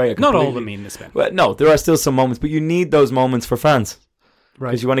 stripped it away. Not all the meanness, Ben. Well, no, there are still some moments, but you need those moments for fans.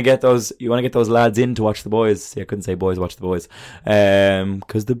 Right. Because you want to get those lads in to watch The Boys. See, I couldn't say boys watch The Boys.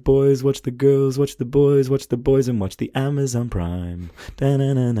 Because the boys watch the girls, watch the boys, and watch the Amazon Prime.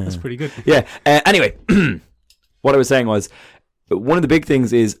 Da-na-na-na. That's pretty good. Yeah. Anyway, what I was saying was, one of the big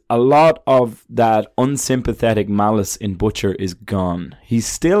things is a lot of that unsympathetic malice in Butcher is gone. He's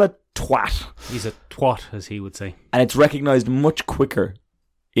still a twat. He's a twat, as he would say. And it's recognised much quicker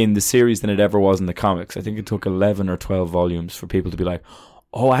in the series than it ever was in the comics. I think it took 11 or 12 volumes for people to be like,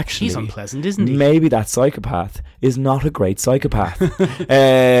 oh, actually, he's unpleasant, isn't he? Maybe that psychopath is not a great psychopath.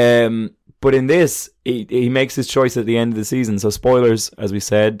 But in this, he makes his choice at the end of the season. So spoilers, as we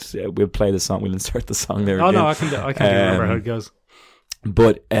said, we'll play the song. We'll insert the song there. Oh, no, I can't remember how it goes.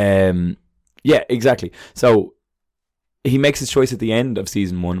 But yeah, exactly. So he makes his choice at the end of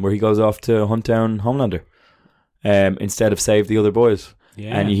season 1, where he goes off to hunt down Homelander instead of save the other boys.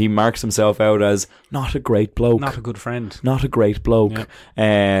 Yeah. And he marks himself out as not a great bloke, not a good friend, not a great bloke.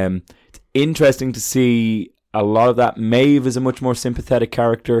 Yeah. It's interesting to see a lot of that. Maeve is a much more sympathetic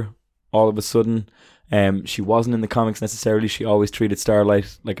character all of a sudden. She wasn't in the comics necessarily. She always treated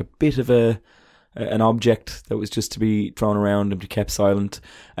Starlight like a bit of an object that was just to be thrown around and be kept silent.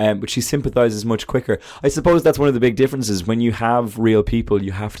 But she sympathizes much quicker. I suppose that's one of the big differences. When you have real people,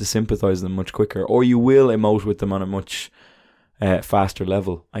 you have to sympathize with them much quicker, or you will emote with them on a much faster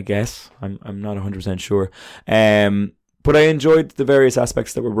level, I guess. I'm not 100% sure. But I enjoyed the various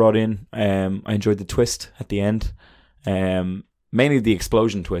aspects that were brought in. I enjoyed the twist at the end. Mainly the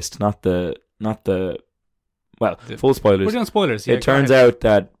explosion twist, not the full spoilers. We're doing spoilers. Yeah, it turns out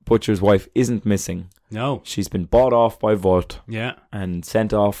that Butcher's wife isn't missing. No. She's been bought off by Vought. Yeah. And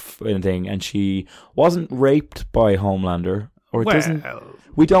sent off in a thing, and she wasn't raped by Homelander. Or it doesn't.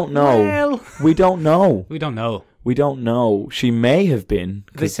 We don't know. Well, we don't know. we don't know. We don't know. She may have been.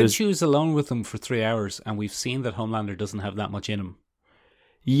 They said she was alone with them for 3 hours, and we've seen that Homelander doesn't have that much in him.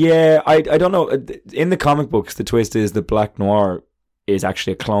 Yeah, I don't know. In the comic books, the twist is that Black Noir is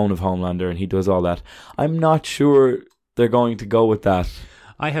actually a clone of Homelander, and he does all that. I'm not sure they're going to go with that.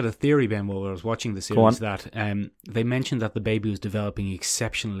 I had a theory, Ben, while I was watching the series, that they mentioned that the baby was developing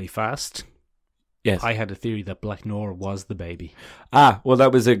exceptionally fast. Yes. I had a theory that Black Noir was the baby. Well,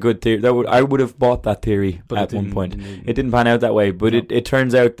 that was a good theory. I would have bought that theory at one point. It didn't pan out that way, but it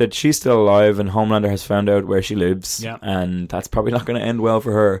turns out that she's still alive, and Homelander has found out where she lives, and that's probably not going to end well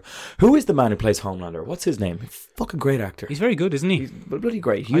for her. Who is the man who plays Homelander? What's his name? Fucking great actor. He's very good, isn't he? He's bloody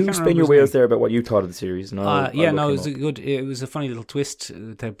great. You spin your wheels there about what you thought of the series. It was it was a funny little twist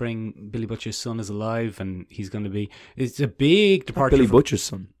to bring Billy Butcher's son is alive, and he's going to be. It's a big departure. Billy Butcher's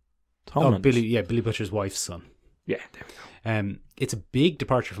son. Billy Butcher's wife's son. Yeah, there we go. It's a big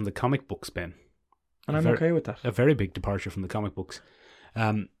departure from the comic books, Ben. And I'm okay with that. A very big departure from the comic books.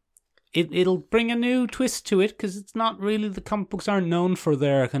 It'll bring a new twist to it, because it's not really, the comic books aren't known for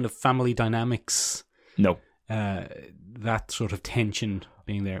their kind of family dynamics. No. That sort of tension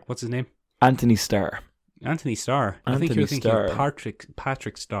being there. What's his name? Anthony Starr. Anthony Starr. I think you're thinking of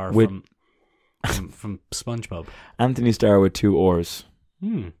Patrick Starr from SpongeBob. Anthony Starr with 2 R's.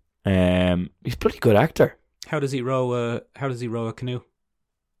 He's a pretty good actor. How does he row a canoe?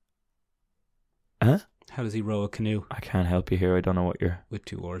 Huh? How does he row a canoe? I can't help you here. I don't know what you're... With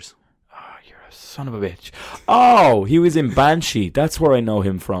 2 oars. Oh, you're a son of a bitch. Oh, he was in Banshee. That's where I know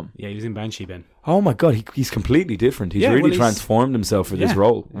him from. Yeah, he was in Banshee, Ben. Oh my God, he's completely different. He's really transformed himself for this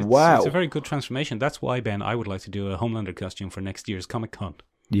role. Wow. It's a very good transformation. That's why, Ben, I would like to do a Homelander costume for next year's Comic-Con.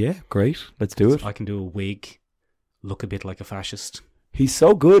 Yeah, great. Let's do it. I can do a wig, look a bit like a fascist. He's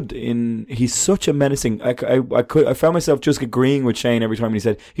so good he's such a menacing. I found myself just agreeing with Shane every time he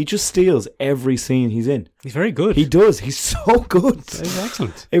said he just steals every scene he's in. He's very good. He does. He's so good. He's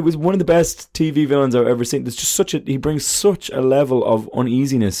excellent. It was one of the best TV villains I've ever seen. There's just he brings such a level of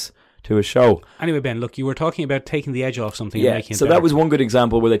uneasiness to a show. Anyway, Ben, look, you were talking about taking the edge off something. Yeah, and making it so better. that was one good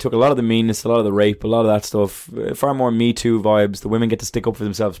example where they took a lot of the meanness, a lot of the rape, a lot of that stuff, far more Me Too vibes. The women get to stick up for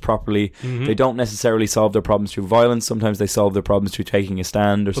themselves properly. Mm-hmm. They don't necessarily solve their problems through violence. Sometimes they solve their problems through taking a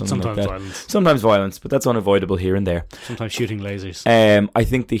stand or something like that. Violence. Sometimes violence, but that's unavoidable here and there. Sometimes shooting lasers. I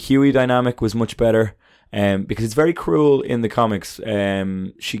think the Huey dynamic was much better. Because it's very cruel in the comics.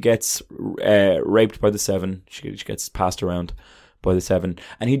 She gets raped by the Seven. She gets passed around by the Seven,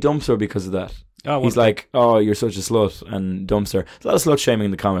 and he dumps her because of that. He's like, "Oh, you're such a slut," and dumps her. There's a lot of slut shaming in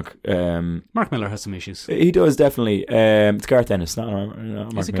the comic. Mark Miller has some issues. He does, definitely. It's Garth Ennis, not Mark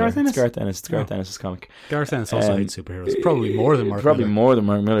Miller. Is it Garth Ennis? It's Garth Ennis. It's Garth Ennis' comic. Garth Ennis also hates superheroes. Probably more than Mark Miller. Probably more than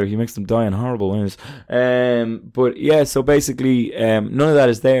Mark Miller. He makes them die in horrible ways. But yeah, so basically, none of that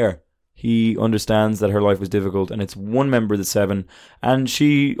is there. He understands that her life was difficult, and it's one member of the Seven, and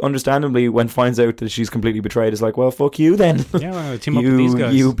she, understandably, when finds out that she's completely betrayed, is like, well, fuck you then. Yeah, well, team up with these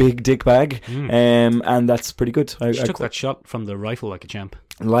guys. You big dick bag. And that's pretty good. She took that shot from the rifle like a champ.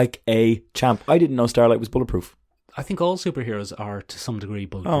 Like a champ. I didn't know Starlight was bulletproof. I think all superheroes are, to some degree,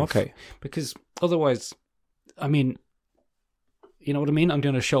 bulletproof. Oh, okay. Because otherwise, I mean, you know what I mean? I'm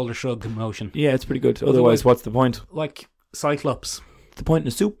doing a shoulder shrug motion. Yeah, it's pretty good. Otherwise, what's the point? Like Cyclops. The point in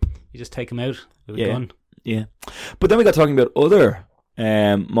the soup. You just take him out with a gun. Yeah. But then we got talking about other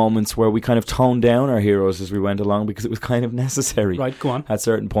moments where we kind of toned down our heroes as we went along because it was kind of necessary. Right, go on. At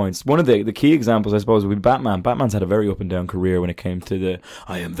certain points. One of the key examples, I suppose, would be Batman. Batman's had a very up and down career when it came to the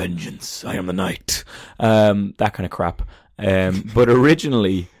I am vengeance, I am the night, that kind of crap. But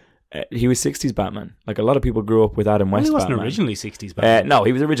originally, he was 60s Batman. Like, a lot of people grew up with Adam West. He wasn't Batman. originally 60s Batman. No,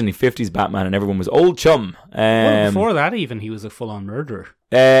 he was originally 50s Batman, and everyone was old chum. Well, before that, even, he was a full-on murderer.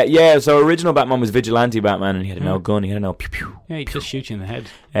 Yeah, so original Batman was vigilante Batman, and he had an old gun. He had an old pew pew. Yeah, he'd just shoot you in the head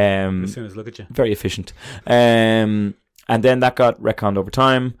as soon as look at you. Very efficient. And then that got retconned over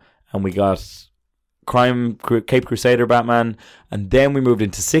time, and we got Cape Crusader Batman, and then we moved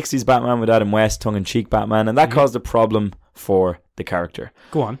into 60s Batman with Adam West, tongue-in-cheek Batman, and that caused a problem for the character.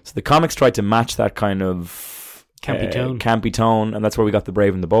 Go on. So the comics tried to match that kind of campy tone, and that's where we got The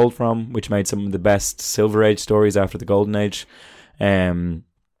Brave and the Bold from, which made some of the best Silver Age stories after the Golden Age.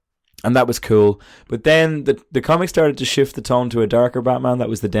 And that was cool. But then the comic started to shift the tone to a darker Batman. That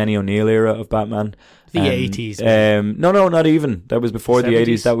was the Denny O'Neil era of Batman. The 80s. No, not even. That was before the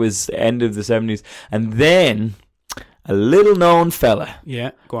 80s. That was the end of the 70s. And then a little known fella.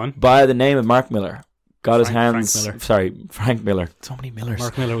 Yeah, go on. By the name of Mark Miller. Frank Miller. So many Millers.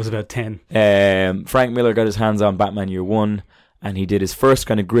 Mark Miller was about 10. Frank Miller got his hands on Batman Year One, and he did his first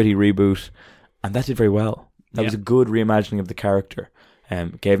kind of gritty reboot, and that did very well. That was a good reimagining of the character.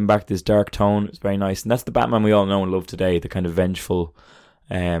 Gave him back this dark tone. It was very nice, and that's the Batman we all know and love today, the kind of vengeful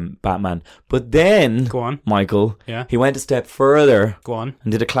Batman. But then, go on, Michael. Yeah, he went a step further. Go on,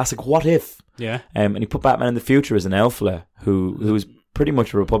 and did a classic What If. Yeah, and he put Batman in the future as an elf fella who was pretty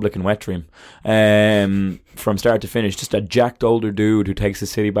much a Republican wet dream from start to finish. Just a jacked older dude who takes the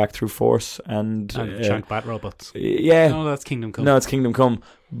city back through force and shank bat robots. Yeah, no, that's Kingdom Come. No, it's Kingdom Come.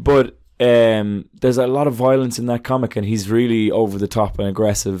 But there's a lot of violence in that comic, and he's really over the top and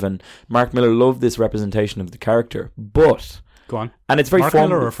aggressive. And Mark Miller loved this representation of the character. But go on, and it's very Mark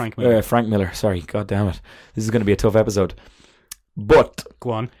Miller or Frank Miller? Frank Miller. Sorry, God damn it, this is going to be a tough episode. But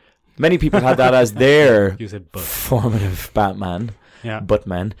go on. Many people had that as their you said but. Formative Batman. Yeah,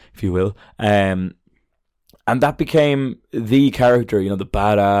 Buttman, if you will, and that became the character, the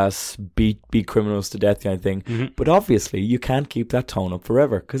badass, beat criminals to death kind of thing. Mm-hmm. But obviously, you can't keep that tone up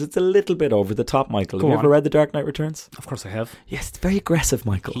forever because it's a little bit over the top. Michael, have you ever read The Dark Knight Returns? Of course, I have. Yes, it's very aggressive,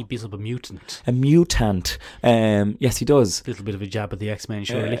 Michael. He beats up a mutant. A mutant. Yes, he does. A little bit of a jab at the X-Men,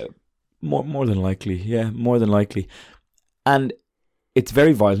 surely. More than likely, yeah, more than likely, and it's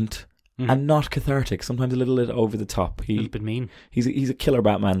very violent. Mm-hmm. And not cathartic. Sometimes a little bit over the top. A little bit mean. He's a killer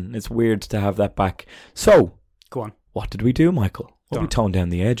Batman. It's weird to have that back. So, go on. What did we do, Michael? Well, we toned down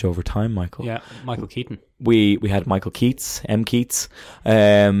the edge over time, Michael. Yeah, Michael Keaton. We had Michael Keats, M. Keats.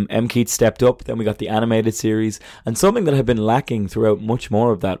 M. Keats stepped up. Then we got the animated series. And something that had been lacking throughout much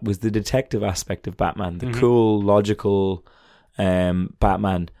more of that was the detective aspect of Batman. The cool, logical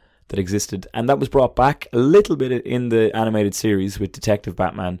Batman that existed. And that was brought back a little bit in the animated series with Detective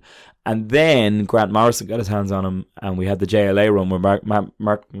Batman. And then Grant Morrison got his hands on him, and we had the JLA run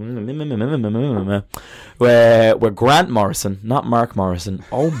where Grant Morrison, not Mark Morrison,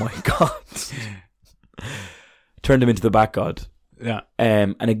 oh my God, turned him into the Bat-God. Yeah.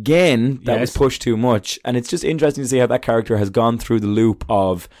 And again, that was pushed too much. And it's just interesting to see how that character has gone through the loop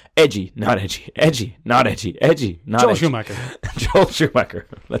of edgy, not edgy, edgy, not edgy, edgy, not Joel edgy. Schumacher. Joel Schumacher.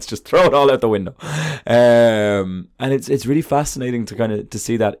 Let's just throw it all out the window. And it's really fascinating to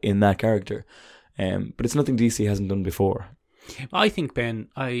see that in that character. But it's nothing DC hasn't done before. I think, Ben,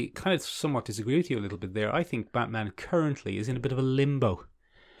 I kind of somewhat disagree with you a little bit there. I think Batman currently is in a bit of a limbo.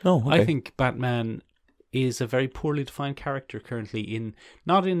 Oh, okay. I think Batman is a very poorly defined character currently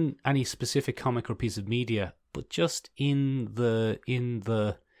not in any specific comic or piece of media, but just in the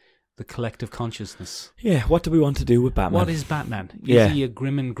collective consciousness. Yeah, what do we want to do with Batman? What is Batman? Is he a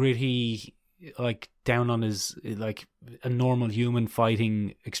grim and gritty, like down on his, like a normal human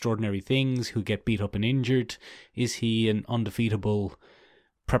fighting extraordinary things who get beat up and injured? Is he an undefeatable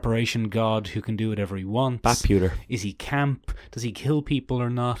preparation god who can do whatever he wants? Bat-pewter. Is he camp? Does he kill people or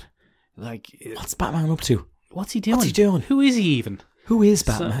not? Like, what's Batman up to? What's he doing? What's he doing? Who is he even? Who is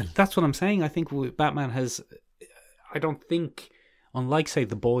Batman? So that's what I'm saying. I think Batman has... I don't think... Unlike, say,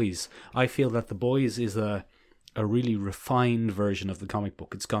 The Boys, I feel that The Boys is a really refined version of the comic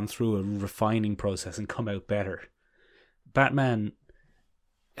book. It's gone through a refining process and come out better. Batman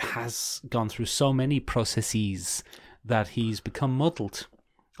has gone through so many processes that he's become muddled.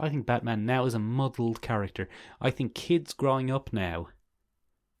 I think Batman now is a muddled character. I think kids growing up now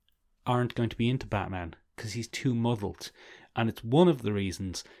aren't going to be into Batman because he's too muddled. And it's one of the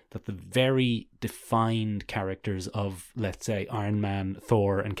reasons that the very defined characters of, let's say, Iron Man,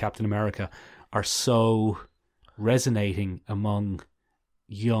 Thor, and Captain America are so resonating among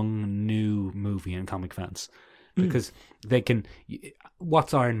young, new movie and comic fans. Because they can...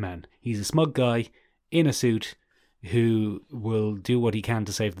 What's Iron Man? He's a smug guy in a suit who will do what he can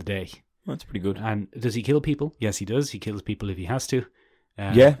to save the day. That's pretty good. And does he kill people? Yes, he does. He kills people if he has to.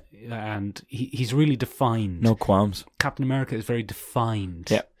 Yeah. And he's really defined. No qualms. Captain America is very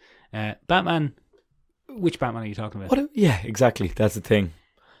defined. Yeah. Batman, which Batman are you talking about? Yeah, exactly. That's the thing.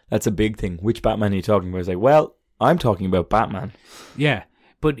 That's a big thing. Which Batman are you talking about? It's like, well, I'm talking about Batman. Yeah.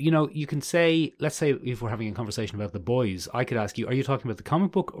 But, you can say, let's say if we're having a conversation about The Boys, I could ask you, are you talking about the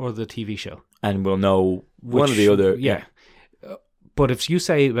comic book or the TV show? And we'll know one or the other. Yeah. But if you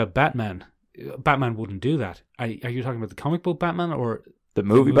say about Batman, Batman wouldn't do that. Are you talking about the comic book Batman or The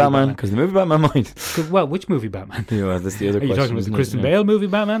movie Batman? Because the movie Batman might. Well, which movie Batman? Yeah, that's the other Are you question. talking about the Christian Bale movie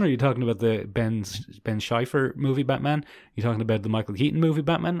Batman? Or are you talking about the Ben Schiffer movie Batman? Are you talking about the Michael Keaton movie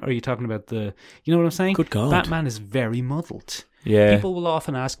Batman? Or are you talking about the... You know what I'm saying? Good God. Batman is very muddled. Yeah. People will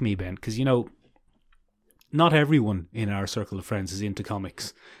often ask me, Ben, because, not everyone in our circle of friends is into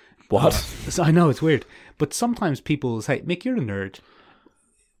comics. What? So I know, it's weird. But sometimes people will say, Mick, you're a nerd.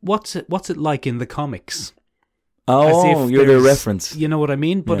 What's it like in the comics? Oh, you're the there's- reference. You know what I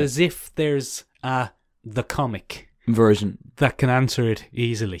mean? But Yeah. as if there's the comic Version. that can answer it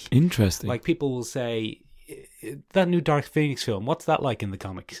easily. Interesting. Like people will say, that new Dark Phoenix film, what's that like in the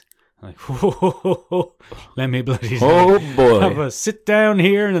comics? I'm like, ho, let me bloody oh, boy. have a sit down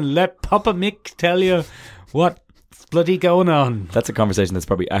here and let Papa Mick tell you what's bloody going on. That's a conversation that's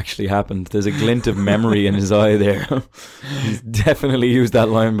probably actually happened. There's a glint of memory in his eye there. He's definitely used that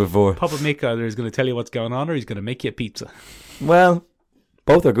line before. Papa Mick either is going to tell you what's going on or he's going to make you a pizza. Well,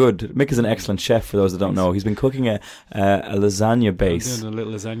 both are good. Mick is an excellent chef, for those that don't know. He's been cooking a lasagna base Doing a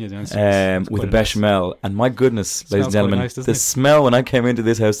little lasagna downstairs. It's with a quite nice. bechamel. And my goodness, ladies and quite gentlemen, nice, doesn't the it? smell when I came into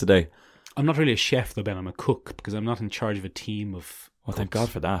this house today. I'm not really a chef though, Ben. I'm a cook because I'm not in charge of a team of... Oh, thank cooks. God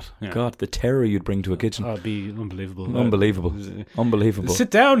for that. Yeah. God, the terror you'd bring to a kitchen. I'd be unbelievable. Unbelievable. Unbelievable.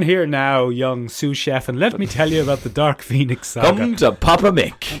 Sit down here now, young sous chef, and let me tell you about the Dark Phoenix saga. Come to Papa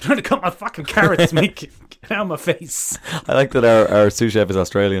Mick. I'm trying to cut my fucking carrots, Mick. Get out of my face. I like that our sous chef is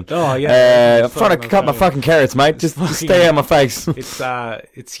Australian. Oh, yeah. I'm trying to cut my fucking carrots, mate. Just stay out of my face.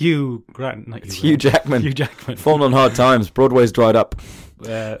 It's Hugh Grant. Not It's Hugh Jackman. Hugh Jackman. Fallen on hard times. Broadway's dried up.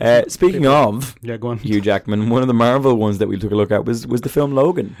 Speaking of Yeah, go on. Hugh Jackman, one of the Marvel ones that we took a look at was the film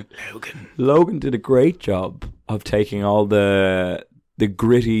Logan. Logan did a great job of taking all the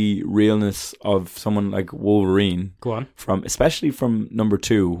gritty realness of someone like Wolverine, Go on. especially from number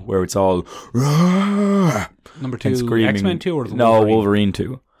 2, where it's all Number and 2, screaming. X-Men 2 or the No, Wolverine? Wolverine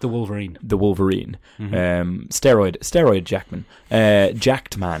 2. The Wolverine. The Wolverine. Mm-hmm. Steroid Jackman.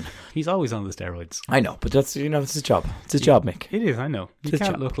 Jacked man. He's always on the steroids. I know, but that's it's his job. It's his job, Mick. It is, I know. You It's his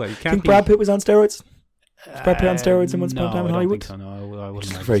can't job. look like... You Do you can't think Brad Pitt was on steroids? Was Brad Pitt on steroids in Once Upon a Time in Hollywood? No, I don't think so. No, I He wouldn't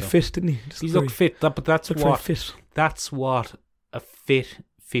just imagine looked very so. fit, didn't he? He looked fit, but that's Looked very what fit. that's what a fit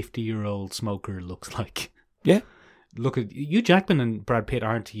 50-year-old smoker looks like. Yeah. Look at Hugh Jackman and Brad Pitt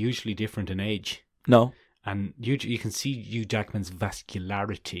aren't usually different in age, No. and you can see Hugh Jackman's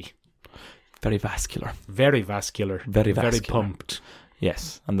vascularity, Very vascular. very vascular, Very very vascular. pumped.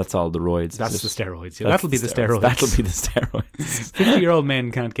 Yes, and that's all the roids. That's the Just- steroids. Yeah, that's that'll be the steroids. steroids. That'll be the steroids. 50-year-old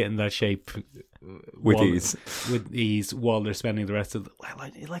men can't get in that shape With while- ease. With ease, while they're spending the rest of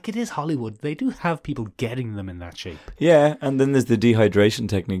like it is Hollywood. They do have people getting them in that shape. Yeah, and then there's the dehydration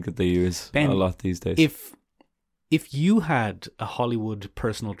technique that they use Ben, a lot these days. If you had a Hollywood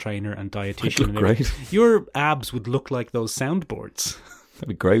personal trainer and dietitian, It'd look and everything, great. your abs would look like those soundboards. That'd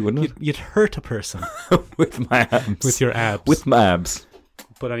be great, wouldn't it? You'd hurt a person With my abs. with your abs. With my abs.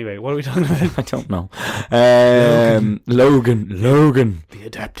 But anyway, what are we talking about? I don't know. Logan. The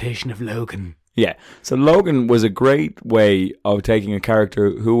adaptation of Logan. Yeah. So Logan was a great way of taking a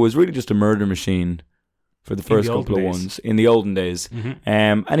character who was really just a murder machine for the first olden couple of days. ones in the olden days. Mhm.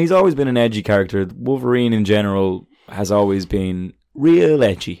 And he's always been an edgy character. Wolverine in general has always been real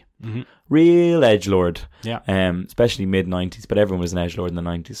edgy. Mhm. Real edgelord. Yeah. Especially mid-90s, but everyone was an edgelord in the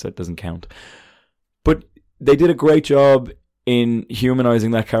 90s, so it doesn't count. But they did a great job in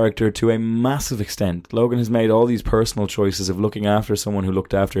humanizing that character to a massive extent. Logan has made all these personal choices of looking after someone who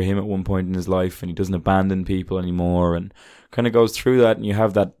looked after him at one point in his life, and he doesn't abandon people anymore, and kind of goes through that, and you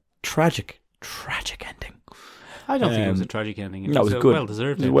have that tragic ending. I don't think it was a tragic ending. No, it was a good.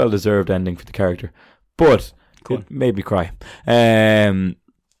 well-deserved It was a ending. well-deserved ending for the character. But Go on. it made me cry. And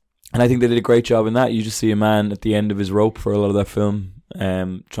I think they did a great job in that. You just see a man at the end of his rope for a lot of that film,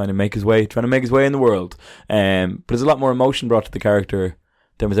 trying to make his way in the world. But there's a lot more emotion brought to the character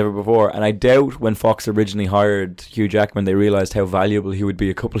than was ever before. And I doubt when Fox originally hired Hugh Jackman, they realised how valuable he would be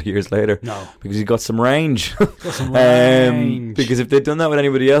a couple of years later. No. Because he got some range. Got some range. Because if they'd done that with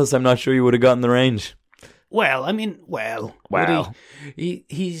anybody else, I'm not sure you would have gotten the range. Well, I mean, well. Well.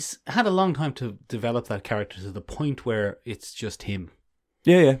 He's had a long time to develop that character to the point where it's just him.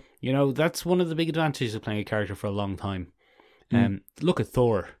 Yeah. You know, that's one of the big advantages of playing a character for a long time. Mm. Look at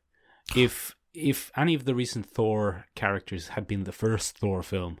Thor. If any of the recent Thor characters had been the first Thor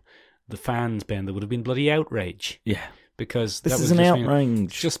film, the fans, Ben, there would have been bloody outrage. Yeah. Because This that is would an just been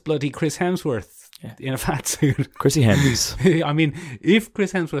outrage. just bloody Chris Hemsworth in a fat suit. Chrissy Hemsworth. I mean, if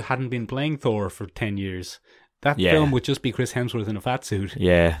Chris Hemsworth hadn't been playing Thor for 10 years, that Yeah. film would just be Chris Hemsworth in a fat suit.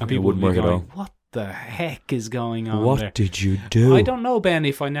 Yeah, And it people wouldn't would work be at going, all. what the heck is going on What there? did you do? I don't know, Ben,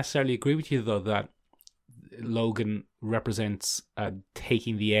 if I necessarily agree with you, though, that Logan represents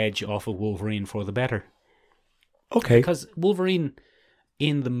taking the edge off of Wolverine for the better. Okay. Because Wolverine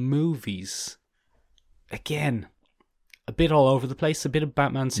in the movies, again, a bit all over the place, a bit of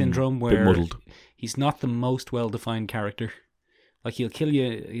Batman syndrome bit where muddled. he's not the most well-defined character. Like, he'll kill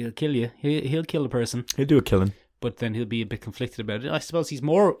you, he'll kill a person, He'll do a killing. but then he'll be a bit conflicted about it. I suppose he's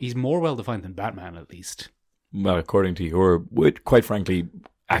more well-defined than Batman, at least. Well, according to your, quite frankly,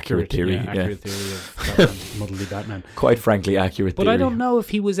 accurate theory. Yeah, accurate theory of Batman, muddly Batman. Quite frankly, accurate But theory. I don't know if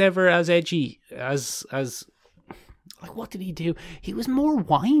he was ever as edgy as like, what did he do? He was more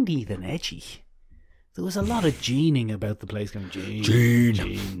whiny than edgy. There was a lot of gening about the place going,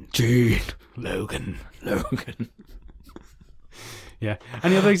 Gene, Logan. Yeah.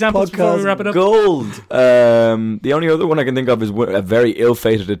 Any other examples before we wrap it up? Gold. The only other one I can think of is a very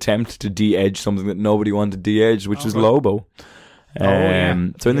ill-fated attempt to de-edge something that nobody wanted de-edged, which is right. Lobo. Yeah.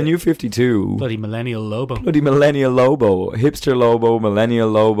 So in the New 52, Bloody millennial Lobo. bloody millennial Lobo, hipster Lobo, millennial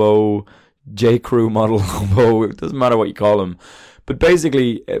Lobo, J.Crew model Lobo, it doesn't matter what you call him. But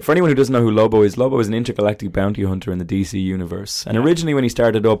basically, for anyone who doesn't know who Lobo is an intergalactic bounty hunter in the DC universe. And originally when he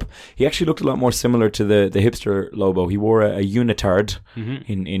started up, he actually looked a lot more similar to the hipster Lobo. He wore a unitard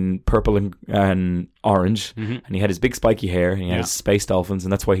in purple and orange, and he had his big spiky hair, and he had his space dolphins,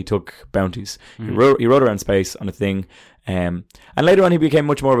 and that's why he took bounties. He rode around space on a thing. And later on, he became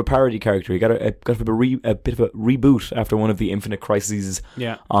much more of a parody character. He got a bit of a reboot after one of the Infinite Crises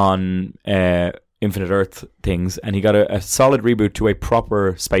on Infinite Earth things, and he got a solid reboot to a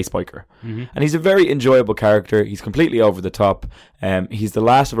proper space biker. And he's a very enjoyable character. He's completely over the top. He's the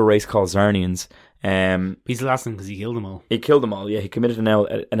last of a race called Zarnians. He's the last one because he killed them all. He killed them all, yeah. He committed an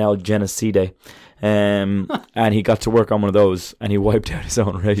El Genocide. And he got to work on one of those, and he wiped out his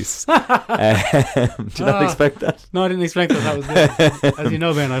own race. Did you not expect that? No, I didn't expect that. That was good. As you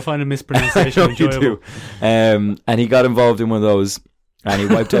know, Ben, I find a mispronunciation enjoyable. You do. And he got involved in one of those, and he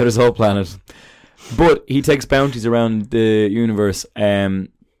wiped out his whole planet. But he takes bounties around the universe.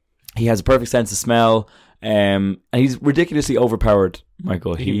 He has a perfect sense of smell. And he's ridiculously overpowered,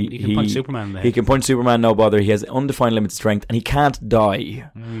 Michael. He can punch Superman in the head. He can punch Superman, no bother. He has undefined limited strength, and he can't die.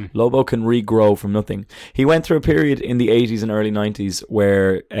 Lobo can regrow from nothing. He went through a period in the 80s and early 90s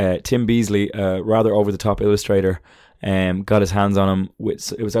where Tim Beasley, a rather over-the-top illustrator, got his hands on him.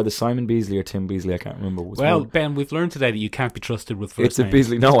 It was either Simon Beasley or Tim Beasley, I can't remember. Well, Ben, we've learned today that you can't be trusted with first It's a names.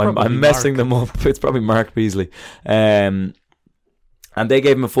 Beasley. No, I'm messing them up. It's probably Mark Beasley. And they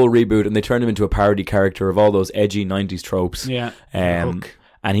gave him a full reboot, and they turned him into a parody character of all those edgy 90s tropes. Yeah. And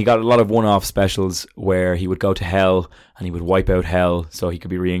he got a lot of one-off specials where he would go to hell and he would wipe out hell so he could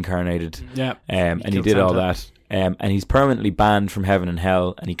be reincarnated. Yeah. And he did all that. And he's permanently banned from heaven and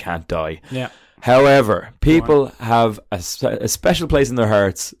hell, and he can't die. Yeah. However, people have a special place in their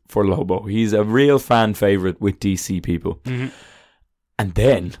hearts for Lobo. He's a real fan favourite with DC people. And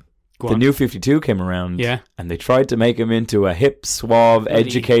then the New 52 came around, and they tried to make him into a hip, suave,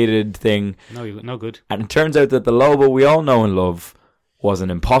 educated thing. No good. And it turns out that the Lobo we all know and love was an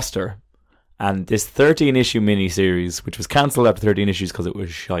imposter. And this 13-issue miniseries, which was cancelled after 13 issues because it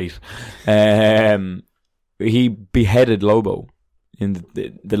was shite, he beheaded Lobo, in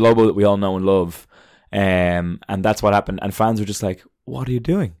the Lobo that we all know and love. And that's what happened. And fans were just like, what are you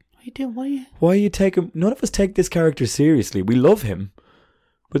doing? Why are you taking... None of us take this character seriously. We love him.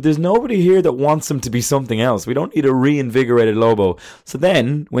 But there's nobody here that wants him to be something else. We don't need a reinvigorated Lobo. So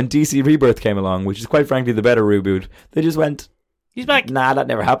then, when DC Rebirth came along, which is quite frankly the better reboot, they just went, he's back. Nah, that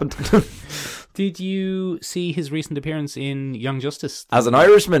never happened. Did you see his recent appearance in Young Justice? As an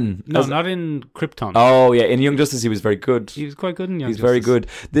Irishman? No, not in Krypton. Oh yeah, in Young Justice he was very good. He was quite good in Young Justice. He's very good.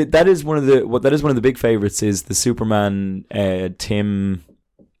 That is one of the big favourites is the Superman Tim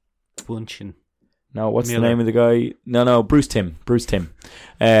Bunchen. No, what's Miller. the name of the guy? No, Bruce Timm.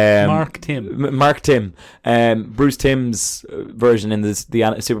 Mark Tim. Mark Tim. Bruce Timm's version in the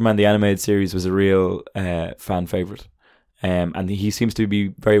Superman the Animated Series was a real fan favourite. And he seems to be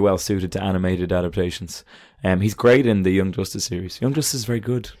very well suited to animated adaptations. He's great in the Young Justice series. Young Justice is very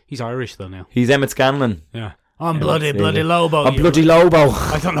good. He's Irish though now. He's Emmett Scanlon. Yeah. I'm bloody Lobo. I'm bloody Lobo.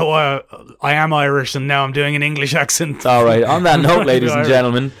 I don't know why I am Irish and now I'm doing an English accent. All right. On that note, ladies and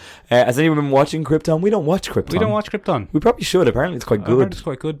gentlemen, has anyone been watching Krypton? We don't watch Krypton. We don't watch Krypton. We probably should. Apparently it's quite I good. heard it's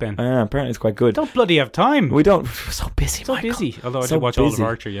quite good, Ben. Apparently it's quite good. Don't bloody have time. We don't. We're so busy, So Michael. busy. Although I So did watch all of busy.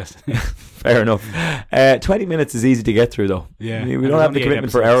 Archer yesterday. Fair enough. 20 minutes is easy to get through, though. Yeah. We And don't there's have the only 8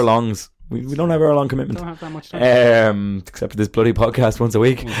 commitment for episodes. hour-longs. We don't have hour-long commitment. Don't have that much time. Except for this bloody podcast once a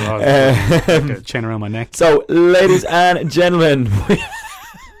week. Oh, God. Get a chain around my neck. So, ladies and gentlemen,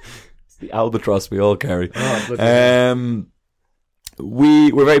 it's the albatross we all carry.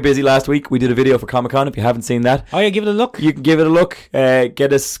 We were very busy last week. We did a video for Comic-Con. If you haven't seen that, Oh yeah, give it a look. you can give it a look.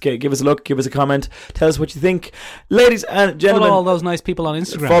 Give us a look. Give us a comment. Tell us what you think, ladies and gentlemen. Follow all those nice people on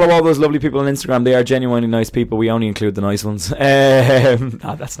Instagram. Follow all those lovely people on Instagram. They are genuinely nice people. We only include the nice ones.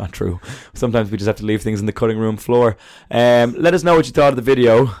 No, that's not true. Sometimes we just have to leave things in the cutting room floor. Let us know what you thought of the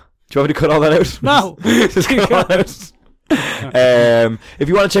video. Do you want me to cut all that out? No. Just cut all that out. If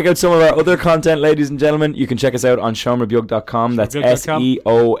you want to check out some of our other content, ladies and gentlemen, you can check us out on seomrabeag.com. That's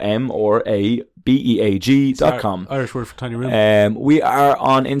SEOMORABEAG.com. Irish word for tiny room. We are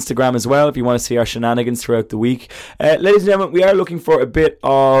on Instagram as well if you want to see our shenanigans throughout the week. Ladies and gentlemen, we are looking for a bit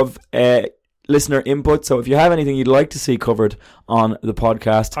of listener input, so if you have anything you'd like to see covered on the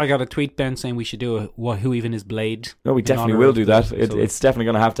podcast, I got a tweet, Ben, saying we should do who even is Blade. no, we in definitely honour will of do the that. episode. It's definitely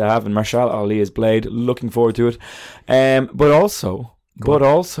going to have, and Marshall Ali is Blade. Looking forward to it. But also, Go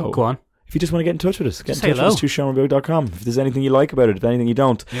on. if you just want to get in touch with us, get Just in touch say with us to seomrabeag.com. If there's anything you like about it, if anything you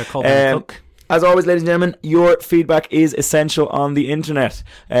don't. Yeah, call Ben Cook. As always, ladies and gentlemen, your feedback is essential on the internet.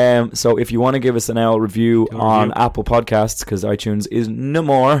 So if you want to give us an L review on Apple Podcasts, because iTunes is no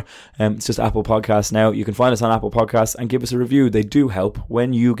more, it's just Apple Podcasts now. You can find us on Apple Podcasts and give us a review. They do help.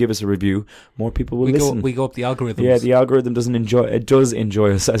 When you give us a review, more people will listen. We go up the algorithm. Yeah, the algorithm does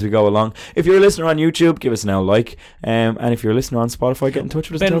enjoy us as we go along. If you're a listener on YouTube, give us an L like. And if you're a listener on Spotify, get in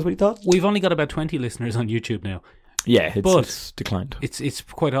touch with us Ben, and tell us what you thought. We've only got about 20 listeners on YouTube now. Yeah, But it's declined. It's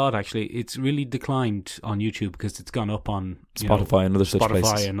quite odd, actually. It's really declined on YouTube because it's gone up on Spotify and other such Spotify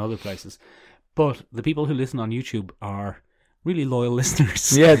places. and other places. But the people who listen on YouTube are really loyal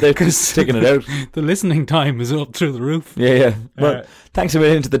listeners. Yeah, they're sticking it out. The listening time is up through the roof. Yeah. Well, thanks a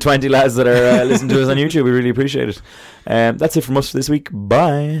million to the 20 lads that are listening to us on YouTube. We really appreciate it. That's it from us for this week.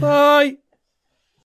 Bye. Bye.